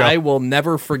was a good and show. I will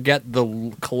never forget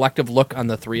the collective look on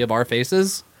the three of our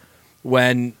faces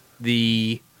when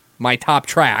my top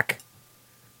track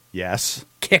Yes.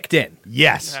 kicked in.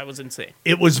 Yes. That was insane.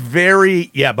 It was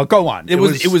very. Yeah, but go on. It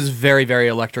was very, very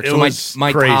electric. It So was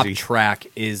my top crazy. track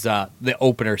is the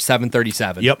opener,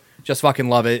 737. Yep. Just fucking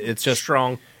love it. It's just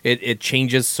Strong. It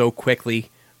changes so quickly.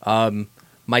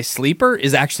 My sleeper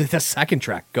is actually the second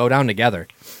track, Go Down Together.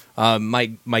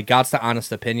 My God's to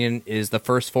Honest opinion is the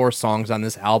first four songs on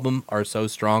this album are so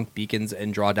strong, Beacons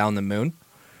and Draw Down the Moon.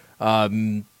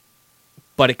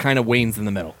 But it kind of wanes in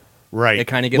the middle. right. It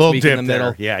kind of gets Little weak dip in the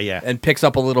middle. there. Yeah. And picks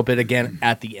up a little bit again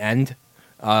at the end.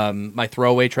 My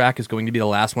throwaway track is going to be the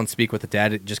last one, Speak with the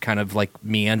Dead. It just kind of like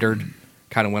meandered,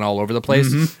 kind of went all over the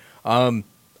place. Mm-hmm.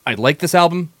 I like this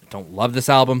album. Don't love this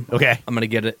album. Okay. I'm going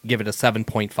to give it a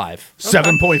 7.5.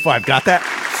 7.5. Got that?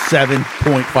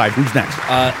 7.5. Who's next?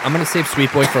 I'm going to save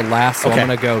Sweet Boy for last, so Okay. I'm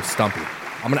going to go Stumpy.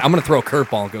 I'm going to throw a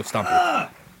curveball and go Stumpy.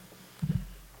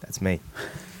 That's me.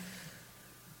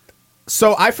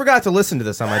 So I forgot to listen to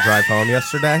this on my drive home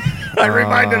yesterday. I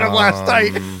reminded him last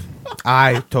night.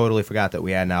 I totally forgot that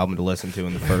we had an album to listen to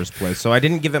in the first place. So I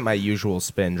didn't give it my usual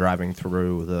spin driving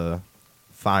through the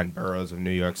fine boroughs of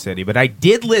New York City. But I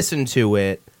did listen to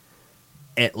it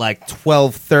at like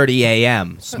 12:30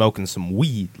 a.m. smoking some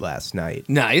weed last night.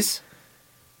 Nice.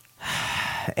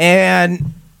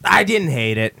 And I didn't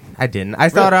hate it. I didn't. I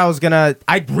thought I was gonna.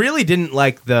 I really didn't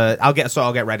like the. I'll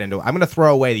get right into it. I'm gonna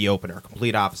throw away the opener.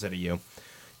 Complete opposite of you.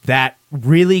 that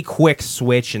really quick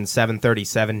switch in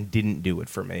 737 didn't do it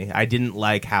for me. I didn't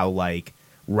like how like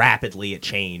rapidly it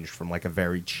changed from like a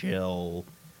very chill,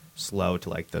 slow to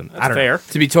like the. I don't fair. know.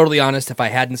 To be totally honest, if I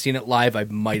hadn't seen it live, I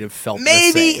might have felt the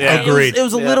Maybe same. Yeah. Agreed. It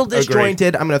was a Yeah. little Agreed.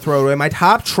 disjointed. I'm gonna throw it away. My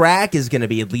top track is gonna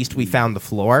be At Least We Found the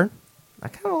Floor. I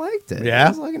kind of liked it. Yeah? It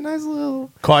was like a nice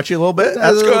little. Caught you a little bit.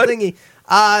 nice That's little good.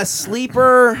 Thingy.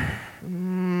 Sleeper.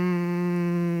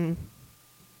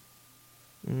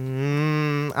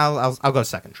 I'll go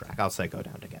second track. I'll say Go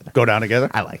Down Together. Go down together.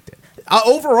 I liked it.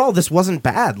 Overall, this wasn't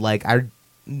bad. Like I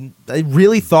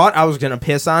really thought I was gonna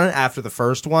piss on it after the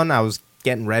first one. I was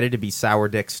getting ready to be sour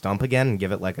dick stump again and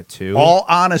give it like a 2. All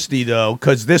honesty, though,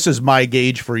 because this is my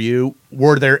gauge for you.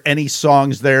 Were there any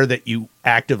songs there that you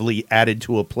actively added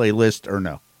to a playlist or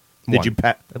no? Did One. you?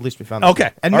 At least we found Okay.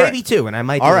 this. And All maybe right. 2, and I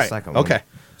might do All the right. second one. Okay.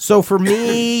 So for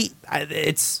me,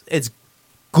 it's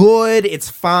good. It's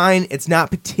fine. It's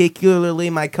not particularly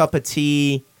my cup of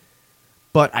tea,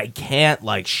 but I can't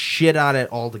like shit on it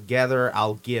altogether.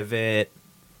 I'll give it.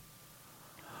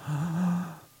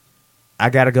 I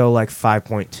gotta go like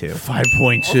 5.2.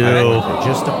 5.2.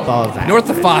 Just above that. North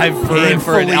of 5 for an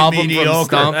Painfully album from mediocre.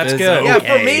 Stump. That's is good. Yeah,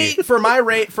 okay. for my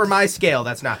rate, for my scale,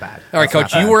 that's not bad. All right, That's not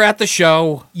Coach, bad. you were at the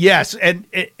show. Yes, and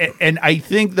I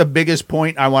think the biggest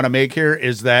point I want to make here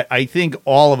is that I think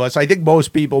all of us, I think most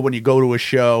people, when you go to a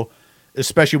show,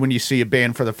 especially when you see a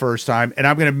band for the first time, and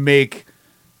I'm going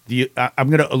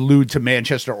to allude to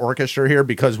Manchester Orchestra here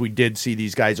because we did see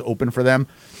these guys open for them.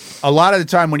 A lot of the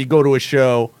time when you go to a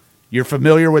show, you're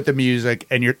familiar with the music,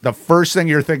 and the first thing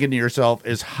you're thinking to yourself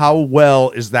is how well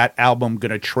is that album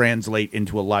going to translate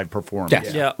into a live performance?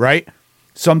 Yes. Yeah. Right?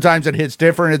 Sometimes it hits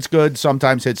different, it's good.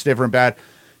 Sometimes hits different, bad.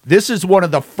 This is one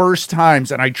of the first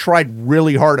times, and I tried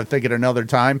really hard to think it another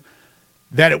time,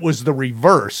 that it was the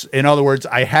reverse. In other words,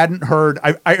 I hadn't heard,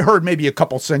 I heard maybe a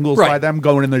couple singles by Right. them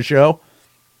going in the show.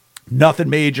 Nothing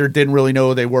major, didn't really know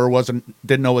who they were,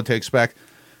 didn't know what to expect.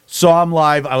 Saw them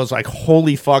live, I was like,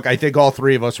 holy fuck. I think all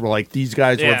three of us were like, these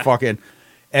guys were Yeah. fucking.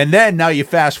 And then now you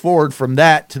fast forward from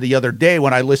that to the other day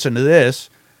when I listened to this,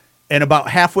 and about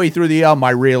halfway through the album,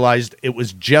 I realized it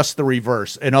was just the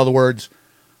reverse. In other words,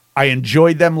 I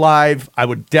enjoyed them live. I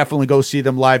would definitely go see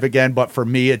them live again, but for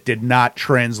me, it did not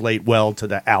translate well to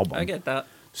the album. I get that.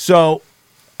 So,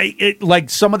 like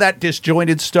some of that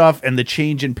disjointed stuff and the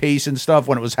change in pace and stuff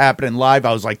when it was happening live,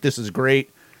 I was like, this is great.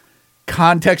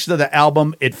 Context of the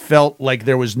album, it felt like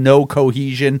there was no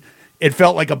cohesion. It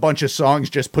felt like a bunch of songs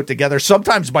just put together,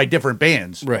 sometimes by different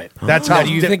bands. Right. That's Now, how.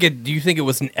 do you think it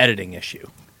was an editing issue,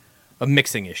 a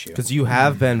mixing issue, Because you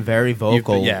have been very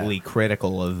vocally yeah.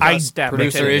 critical of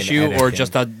producer Editing. issue, or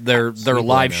just their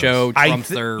live knows. show I trumps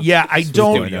thi- their yeah, I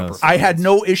don't. knows. I had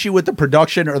no issue with the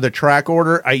production or the track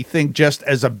order. I think just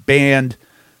as a band,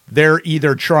 they're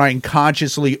either trying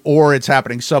consciously or it's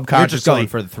happening You're subconsciously. just going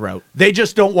for the throat. They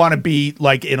just don't want to be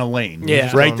like in a lane. Yeah.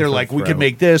 Right? Going They're for like, the we can throat.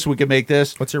 make this, we can make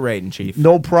this. What's your rating, Chief?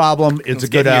 No problem. It's Let's a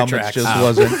good get to your album. It tracks. just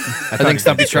wasn't. I think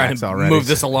Stumpy's trying to already. move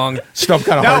this along. Stuff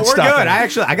kind of No, hard we're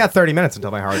stuff. good. I got 30 minutes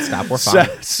until my heart stopped. We're fine.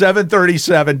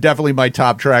 737, definitely my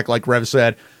top track, like Rev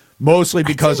said. Mostly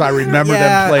because I remember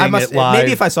them playing it live.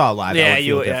 Maybe if I saw it live, Yeah, I would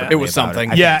feel yeah. differently It was about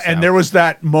something. I yeah, think so. and there was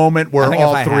that moment where I think if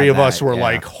all I three had of us that, were yeah.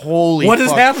 like, holy What is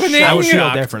fuck, happening? shit. I would feel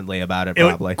shocked. differently about it, It-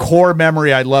 probably. core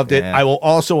memory, I loved it. Yeah. I will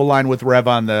also align with Rev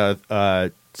on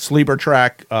the sleeper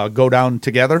track, Go Down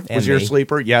Together. Was And your me.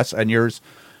 sleeper? Yes, and yours.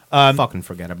 Fucking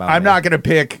forget about it. I'm not going to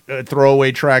pick a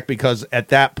throwaway track because at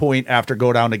that point, after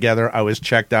Go Down Together, I was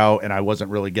checked out and I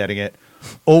wasn't really getting it.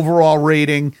 Overall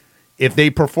rating, if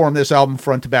they perform this album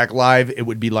front to back live, it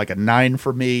would be like a 9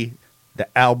 for me. The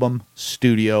album,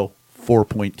 studio,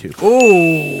 4.2.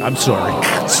 Ooh, I'm sorry.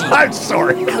 I'm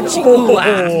sorry.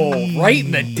 right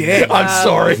in the dick. I'm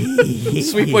sorry.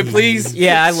 Sweet boy, please.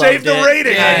 Yeah, I loved Save the it.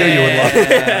 rating. I knew you would love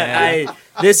it.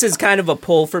 This is kind of a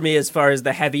pull for me as far as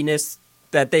the heaviness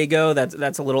that they go.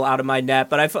 That's a little out of my net,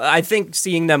 but I think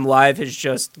seeing them live has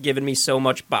just given me so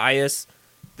much bias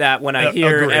that when I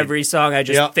hear Agreed. every song, I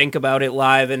just Yep. think about it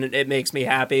live, and it makes me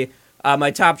happy.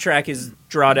 My top track is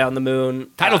 "Draw Down the Moon."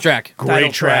 Title track. Great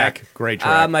Title track. Great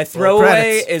track. My throwaway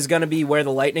credits. is going to be "Where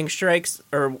the Lightning Strikes"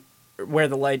 or "Where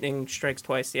the Lightning Strikes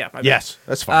Twice." Yeah, my bad. Yes,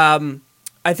 that's fine.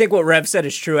 I think what Rev said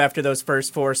is true after those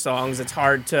first 4 songs. It's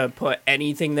hard to put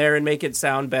anything there and make it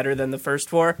sound better than the first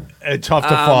 4. It's tough to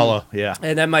follow. Yeah.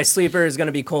 And then my sleeper is going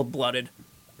to be Cold Blooded.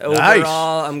 Nice.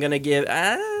 Overall, I'm going to give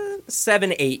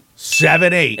 7, 8.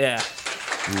 7, 8. Yeah.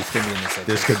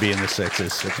 This could be in the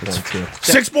sixes. 6.2.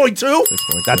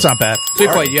 6.2? That's not bad.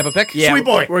 Sweet boy, do you have a pick? Yeah, Sweet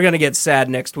boy. We're going to get sad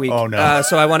next week. Oh, no.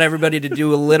 So I want everybody to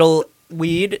do a little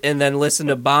weed and then listen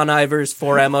to Bon Iver's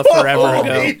For Emma Forever Oh,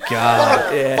 Ago.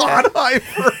 God. Bon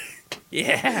Iver.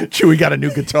 Yeah. Chewy got a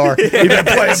new guitar. He's been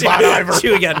playing Bon Iver.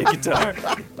 Chewy got a new guitar.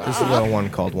 There's a little one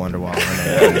called Wonderwall.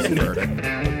 I know you've heard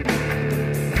it.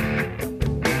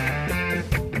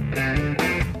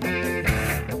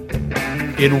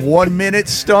 In 1 minute,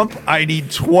 Stump, I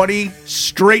need 20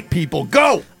 straight people.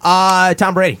 Go!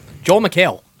 Tom Brady. Joel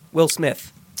McHale. Will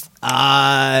Smith.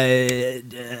 Pass.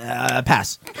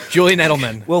 Julian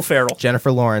Edelman. Will Ferrell.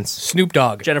 Jennifer Lawrence. Snoop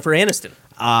Dogg. Jennifer Aniston.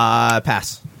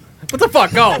 Pass. What the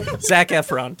fuck? Go! Zac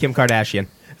Efron. Kim Kardashian.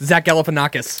 Zach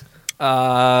Galifianakis.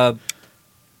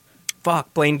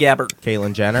 Blaine Gabbert.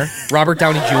 Caitlyn Jenner. Robert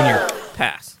Downey Jr.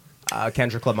 Pass.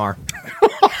 Kendrick Lamar.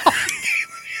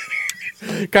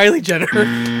 Kylie Jenner.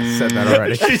 Said that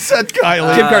already. She said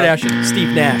Kylie. Kim Kardashian. Steve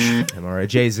Nash. I'm alright.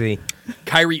 Jay-Z.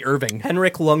 Kyrie Irving.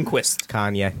 Henrik Lundqvist.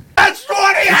 Kanye. That's 20!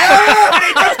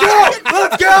 Let's go!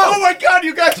 Let's go! Oh my god,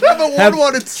 you guys have a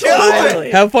 1-1. It's killing it.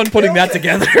 Finally. Have fun putting that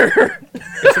together.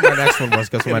 Guess what my next one was?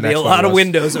 Guess what my Be next a one lot of was?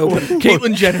 windows open.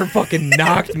 Caitlyn Jenner fucking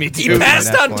knocked me, He dude. my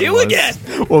passed next on one 2 was- again.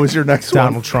 What was your next one?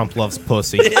 Donald Trump loves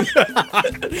pussy.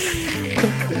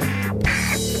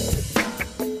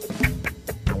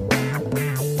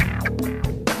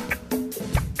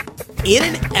 In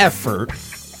an effort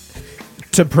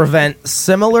to prevent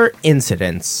similar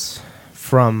incidents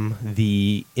from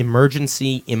the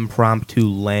emergency impromptu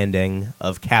landing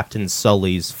of Captain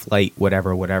Sully's flight,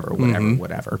 whatever,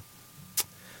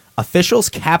 officials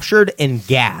captured and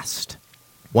gassed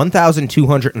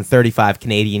 1,235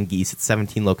 Canadian geese at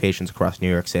 17 locations across New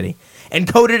York City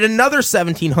and coated another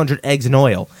 1,700 eggs in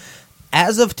oil.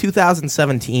 As of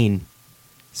 2017,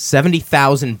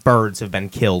 70,000 birds have been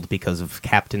killed because of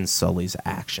Captain Sully's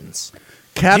actions.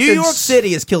 Captain New York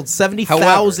City has killed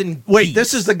 70,000 Wait, geese.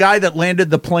 this is the guy that landed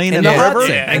the plane in the the Hudson.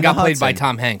 river? Yeah. And got the played by Hudson.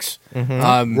 Tom Hanks.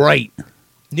 Right.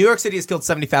 New York City has killed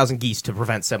 70,000 geese to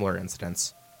prevent similar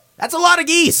incidents. That's a lot of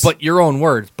geese. But your own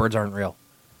words, birds aren't real.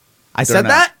 I They're said not.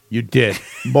 that? You did.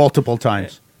 Multiple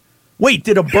times. Wait,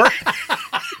 did a bird...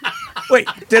 Wait,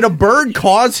 did a bird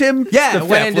cause him? Yeah, The it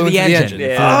went fat into flew the into the engine. engine.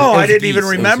 Yeah. Oh, It I was didn't geese. even It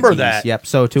was remember geese. that. Yep.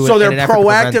 So So they're in an effort to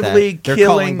prevent proactively that, they're killing-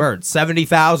 culling birds.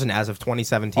 70,000 as of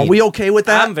 2017. Are we okay with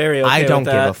that? I'm very okay I don't with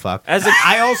give that. a fuck. As a,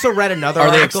 I also read another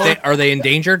Are they article. are they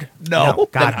endangered? No.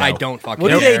 God, Then I no. don't fucking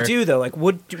what do care. they do though? Like,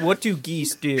 what do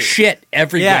geese do? Shit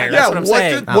everywhere. Yeah, that's what I'm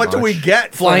saying. What do we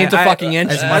get? Fly from into that? fucking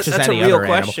engines. As much as That's a any real other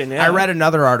animal. question, yeah. I read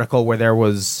another article where there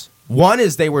was one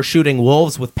is they were shooting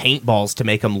wolves with paintballs to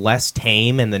make them less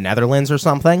tame in the Netherlands or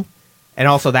something. And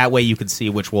also that way you could see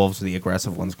which wolves are the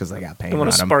aggressive ones because they got paint I on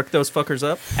want to them. spark those fuckers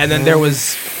up. And then there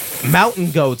was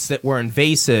mountain goats that were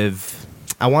invasive.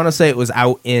 I want to say it was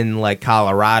out in like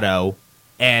Colorado,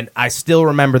 and I still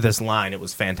remember this line. It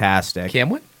was fantastic.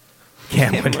 Camwood?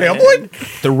 Camwood.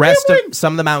 Camwood? The rest of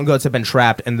some of the mountain goats have been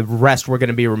trapped, and the rest were going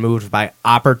to be removed by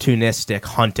opportunistic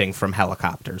hunting from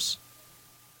helicopters.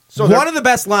 So One of the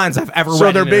best lines I've ever read.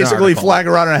 So they're in an basically article. flying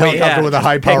around in a helicopter yeah. with a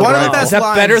high-powered One of the rifle. best Is that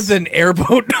lines- better than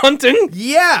airboat hunting?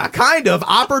 Yeah, kind of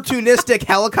opportunistic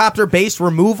helicopter-based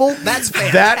removal. That's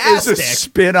fantastic. That is a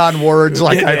spin on words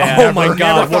like I've Oh never. my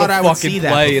god, thought what a I would see fucking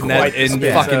that play in before. that in Quite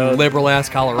the fucking spin. liberal ass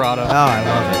Colorado. Oh, I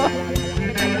love it.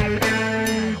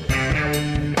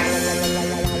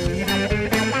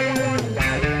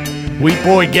 Wheat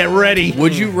boy, get ready.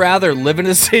 Would you rather live in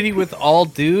a city with all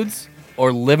dudes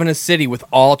or live in a city with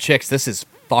all chicks? This is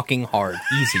fucking hard.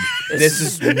 Easy. This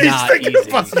is not thinking easy.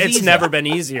 about It's easy. never been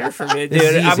easier for me, dude.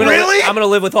 is I'm easy. gonna, Really? I'm gonna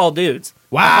live with all dudes.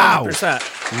 Wow.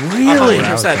 100%. Really?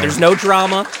 100%. There's no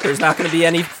drama. There's not going to be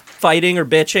any fighting or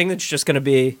bitching. It's just going to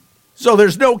be. So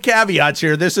there's no caveats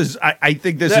here. This is, I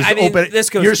think this is I mean, open. this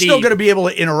goes You're still deep. going to be able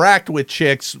to interact with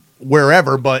chicks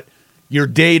wherever, but your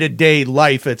day-to-day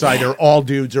life, it's either all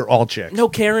dudes or all chicks. No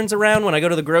Karens around when I go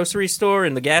to the grocery store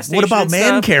and the gas station. What about and man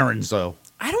stuff. Karens, though?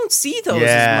 I don't see those Yeah,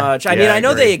 as much. I yeah, mean, I I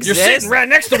know agree. they You're exist. sitting right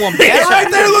next to one, bitch. Yeah,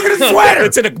 right there. Look at his sweater.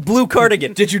 It's in a blue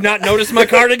cardigan. Did you not notice my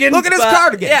cardigan? Look at his But,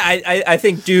 cardigan. Yeah, I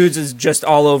think dudes is just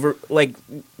all over, like,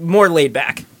 more laid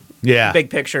back. Yeah. Big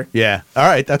picture. Yeah. All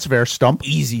right, that's fair. Stump.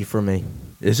 Easy for me.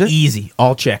 Is it? Easy.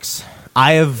 All chicks.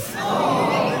 I have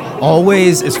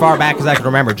always, as far back as I can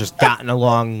remember, just gotten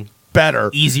along Better.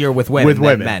 easier with women With than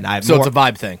women. men. I have So more- it's a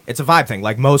vibe thing. It's a vibe thing.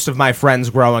 Like most of my friends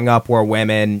growing up were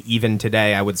women. Even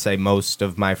today, I would say most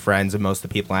of my friends and most of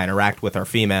the people I interact with are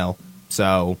female.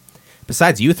 So,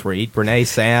 besides you three, Brene,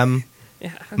 Sam,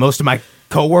 most of my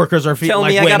coworkers are Tell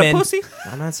like me I women. got a pussy?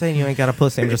 I'm not saying you ain't got a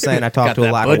pussy. I'm just saying I talk Got to a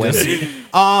that lot of pussy.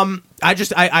 women.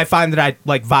 I find that I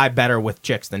like vibe better with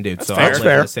chicks than dudes. So fair. I That's live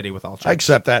in fair. a city with all chicks. I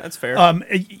accept that. That's fair.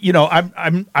 You know,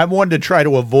 I'm one to try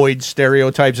to avoid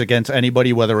stereotypes against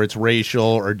anybody, whether it's racial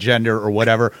or gender or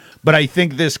whatever. But I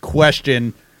think this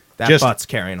question, That just butt's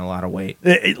carrying a lot of weight.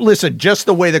 listen, just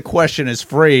the way the question is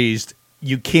phrased,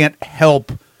 you can't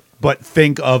help but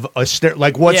think of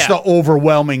like what's the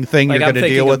overwhelming thing Like you're I'm going to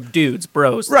thinking deal of with? dudes,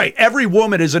 bros. Right. Every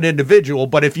woman is an individual,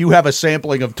 but if you have a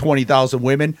sampling of 20,000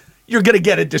 women, you're going to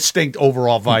get a distinct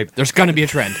overall vibe. There's going to be a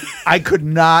trend. I could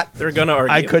not. They're gonna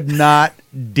argue. I could not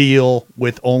deal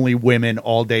with only women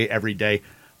all day, every day.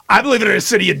 I'm living in a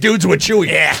city of dudes with Chewy.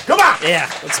 Yeah, come on. Yeah,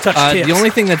 let's touch tits. The only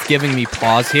thing that's giving me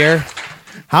pause here.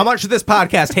 How much of this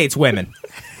podcast hates women?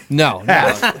 No.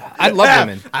 I love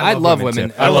women. I love women.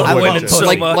 too. I love women so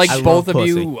like much. like I love both of pussy.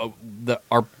 you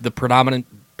are the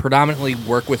predominantly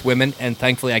work with women, and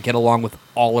thankfully I get along with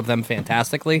all of them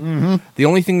fantastically. Mm-hmm. The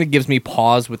only thing that gives me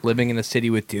pause with living in a city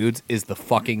with dudes is the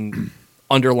fucking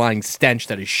underlying stench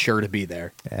that is sure to be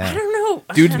there. I don't know.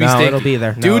 Dudes be No, stinky. it'll be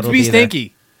there. No, Dudes it'll be be there.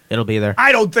 stinky. It'll be there.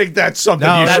 I don't think that's something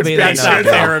No, you that'd should be base nice. it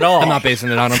Not fair on. at all. I'm not basing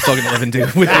it on. I'm still going to live in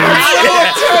with dudes.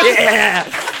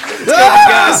 Yeah.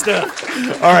 Guy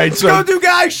stuff. All right, so Don't do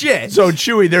guy shit. So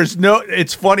Chewy,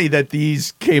 it's funny that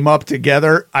these came up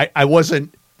together. I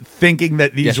wasn't thinking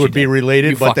that these Yes, you would be did.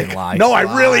 related, You but fucking lied. no, I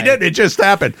Lie. really didn't. It just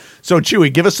happened. So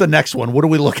Chewy, give us the next one. What are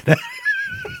we looking at?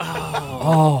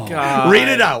 God. Read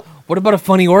it out. What about a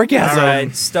funny orgasm? All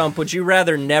right, Stump, would you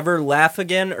rather never laugh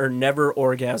again or never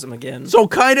orgasm again? So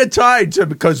kind of tied to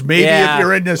because maybe Yeah. if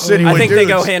you're in the city, I with think they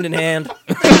dudes, go hand in hand.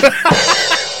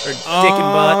 Or dick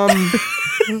and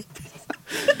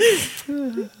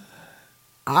butt.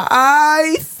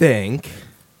 I think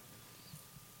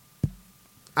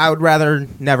I would rather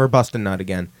never bust a nut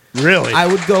again. Really? I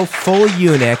would go full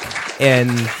eunuch and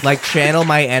like channel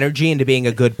my energy into being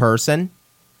a good person.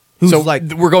 Who's So like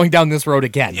we're going down this road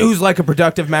again. who's like a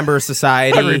productive member of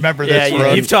society. I remember Yeah, this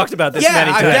road. you've talked about this Yeah,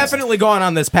 many I've times. definitely gone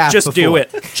on this path. Just do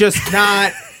before. it. Just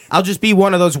not. I'll just be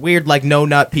one of those weird like no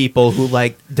nut people who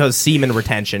like does semen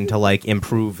retention to like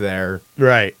improve their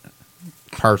Right.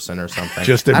 person or something.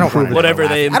 Just I don't improve wanna never whatever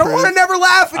laugh. they I don't improve. want to never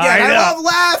laugh again. I I, know. love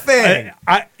laughing.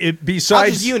 I'll I'll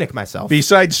just eunuch myself.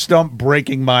 besides Stump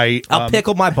breaking my I'll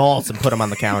pickle my balls and put them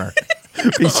on the counter.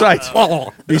 besides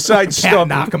Can't Stump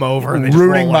knock them over and they just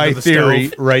ruining roll my under the theory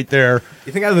stove. right there.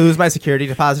 You think I lose my security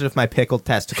deposit if my pickled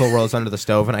testicle rolls under the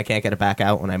stove and I can't get it back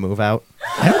out when I move out?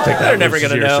 I don't think They're never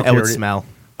gonna know. It would smell.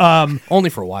 Only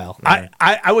for a while.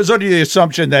 I was under the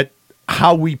assumption that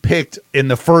how we picked in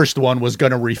the first one was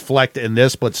going to reflect in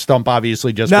this, but Stump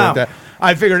obviously just No. picked that.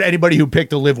 I figured anybody who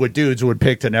picked to live with dudes would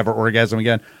pick to never orgasm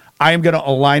again. I am going to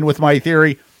align with my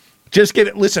theory. Just give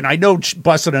it. Listen, I know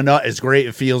busting a nut is great;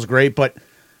 it feels great, but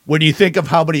when you think of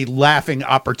how many laughing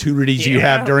opportunities you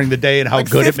have during the day and how Like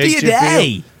good it 50 makes a you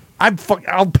day. feel,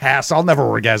 I'll pass. I'll never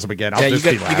orgasm again. I'll Yeah, you just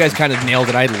be guys kind of nailed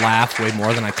it. I laugh way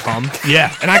more than I come.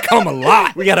 Yeah. And I come a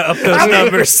lot. We got to up those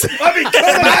numbers. Let me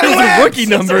Those are rookie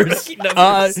numbers. rookie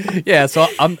numbers. Yeah, so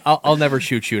I'll never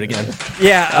shoot again.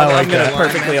 Yeah, I'm like going that. to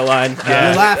perfectly align. You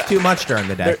laugh too much during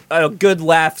the day. A good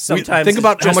laugh sometimes think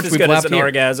about is how just much as we've good as laughed an here.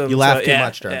 orgasm. You laugh so, too yeah,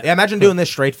 much during. yeah. Yeah, imagine doing this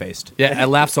straight faced. Yeah, I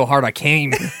laughed so hard I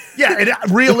came. Yeah, and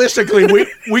realistically,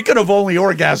 we could have only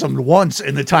orgasmed once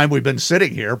in the time we've been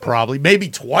sitting here, probably, maybe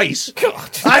twice.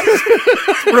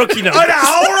 Rookie numbers. An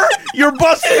hour? You're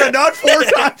busting a nut 4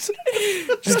 times?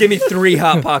 Just give me 3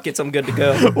 Hot Pockets. I'm good to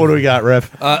go. What do we got, Rev?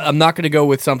 I'm not going to go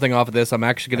with something off of this. I'm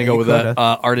actually going to go with coulda.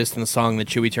 a artist and the song that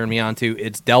Chewy turned me on to.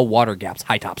 It's Del Watergap's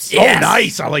High Tops. Oh,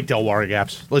 nice. I like Del Water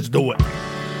Gaps. Let's do it.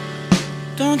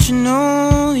 Don't you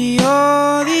know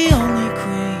you're the only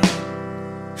queen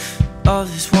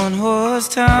of this one horse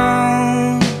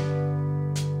town?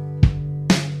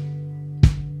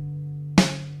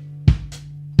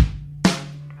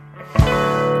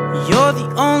 You're the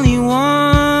only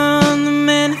one that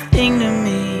meant a thing to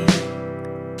me.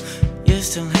 You're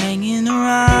still hanging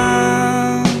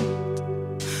around.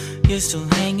 You're still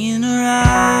hanging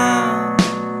around.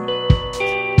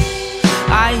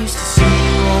 I used to see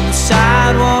you on the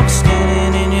sidewalk,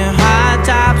 standing in your high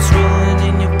tops, rolling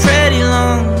in your pretty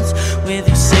lungs with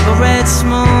your cigarette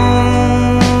smoke.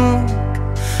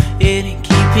 It ain't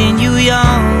keeping you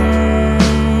young.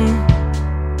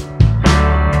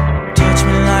 Touch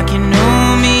me like you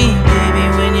know me, baby,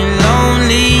 when you're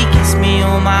lonely. Kiss me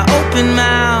on my open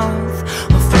mouth,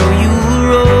 or throw you a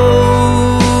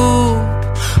rope,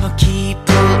 or keep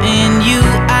pulling you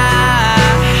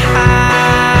out.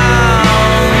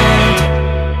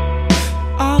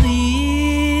 All the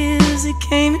years that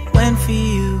came and went for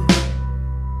you,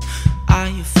 are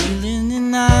you feeling it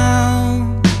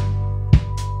now?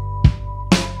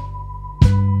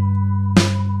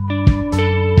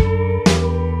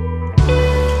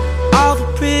 All the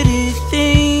pretty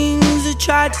things I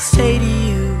tried to say to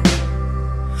you,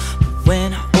 but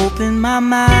when I opened my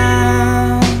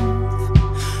mouth,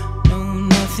 no,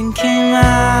 nothing came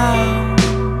out.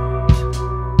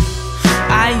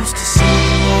 I used to say.